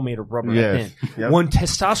all made of rubber then. Yep. When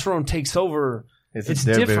testosterone takes over, it's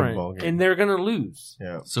different. And they're going to lose.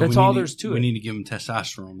 Yeah. So that's all there's to it. We need to give them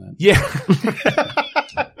testosterone then. Yeah.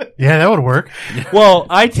 Yeah, that would work. Well,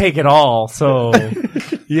 I take it all. So,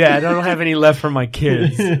 yeah, I don't have any left for my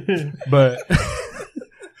kids.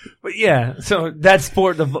 But yeah, so that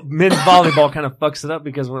sport, the men's volleyball kind of fucks it up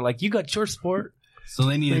because we're like, you got your sport. So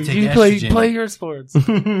they need to take estrogen. Play your sports.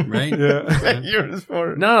 Right? Yeah. Your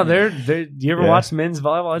sport. No, you ever watch men's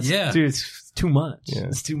volleyball? Dude, it's too much. Yeah.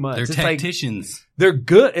 It's too much. They're tacticians. Like, they're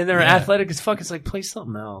good and they're athletic as fuck. It's like, play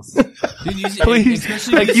something else. Dude,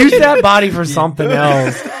 please. Like, use that body for something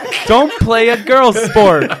else. Don't play a girl's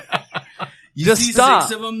sport. You just see stop.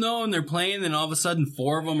 6 of them though, and they're playing, and all of a sudden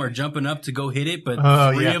 4 of them are jumping up to go hit it, but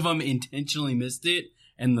 3 of them intentionally missed it,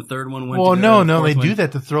 and the third one went. Well, no, they do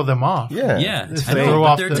that to throw them off. Yeah.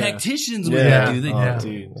 But they're tacticians when they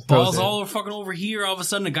do. Balls all fucking over here. All of a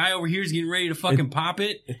sudden, a guy over here is getting ready to fucking pop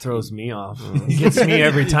it. It throws me off. It gets me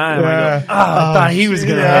every time. I go, I thought he was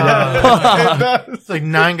gonna hit it. It's like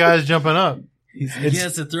 9 guys jumping up.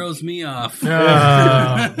 Yes, it throws me off.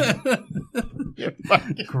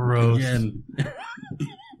 Gross. Again.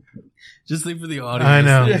 Just think for the audience. I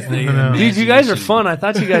know. Dude, you guys are fun. I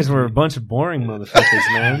thought you guys were a bunch of boring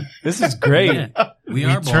motherfuckers, man. This is great. Yeah, we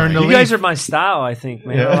are boring. You guys are my style, I think,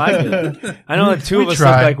 man. I like it. I know the 2 of us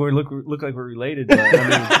look like we're related, but I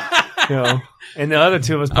mean, and the other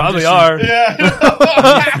 2 of us probably are. Yeah.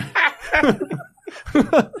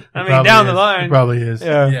 I mean, down the line. It probably is.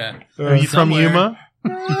 Yeah. Are you from Yuma?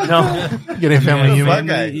 No. Getting family in Yuma?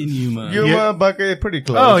 In Yuma. Yuma, Buckeye, pretty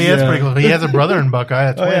close. Oh, yeah, it's pretty close. He has a brother in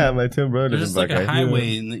Buckeye. Yeah, my twin brother is in Buckeye. There's like a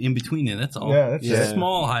highway in between it, that's all. Yeah, that's a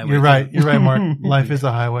small highway. You're right, Mark. Life is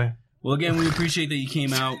a highway. Well, again, we appreciate that you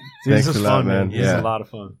came out. This was fun, man. This was a lot of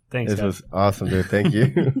fun. Thanks, This was awesome, dude. Thank you.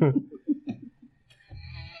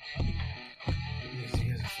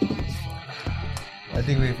 I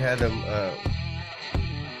think we've had them...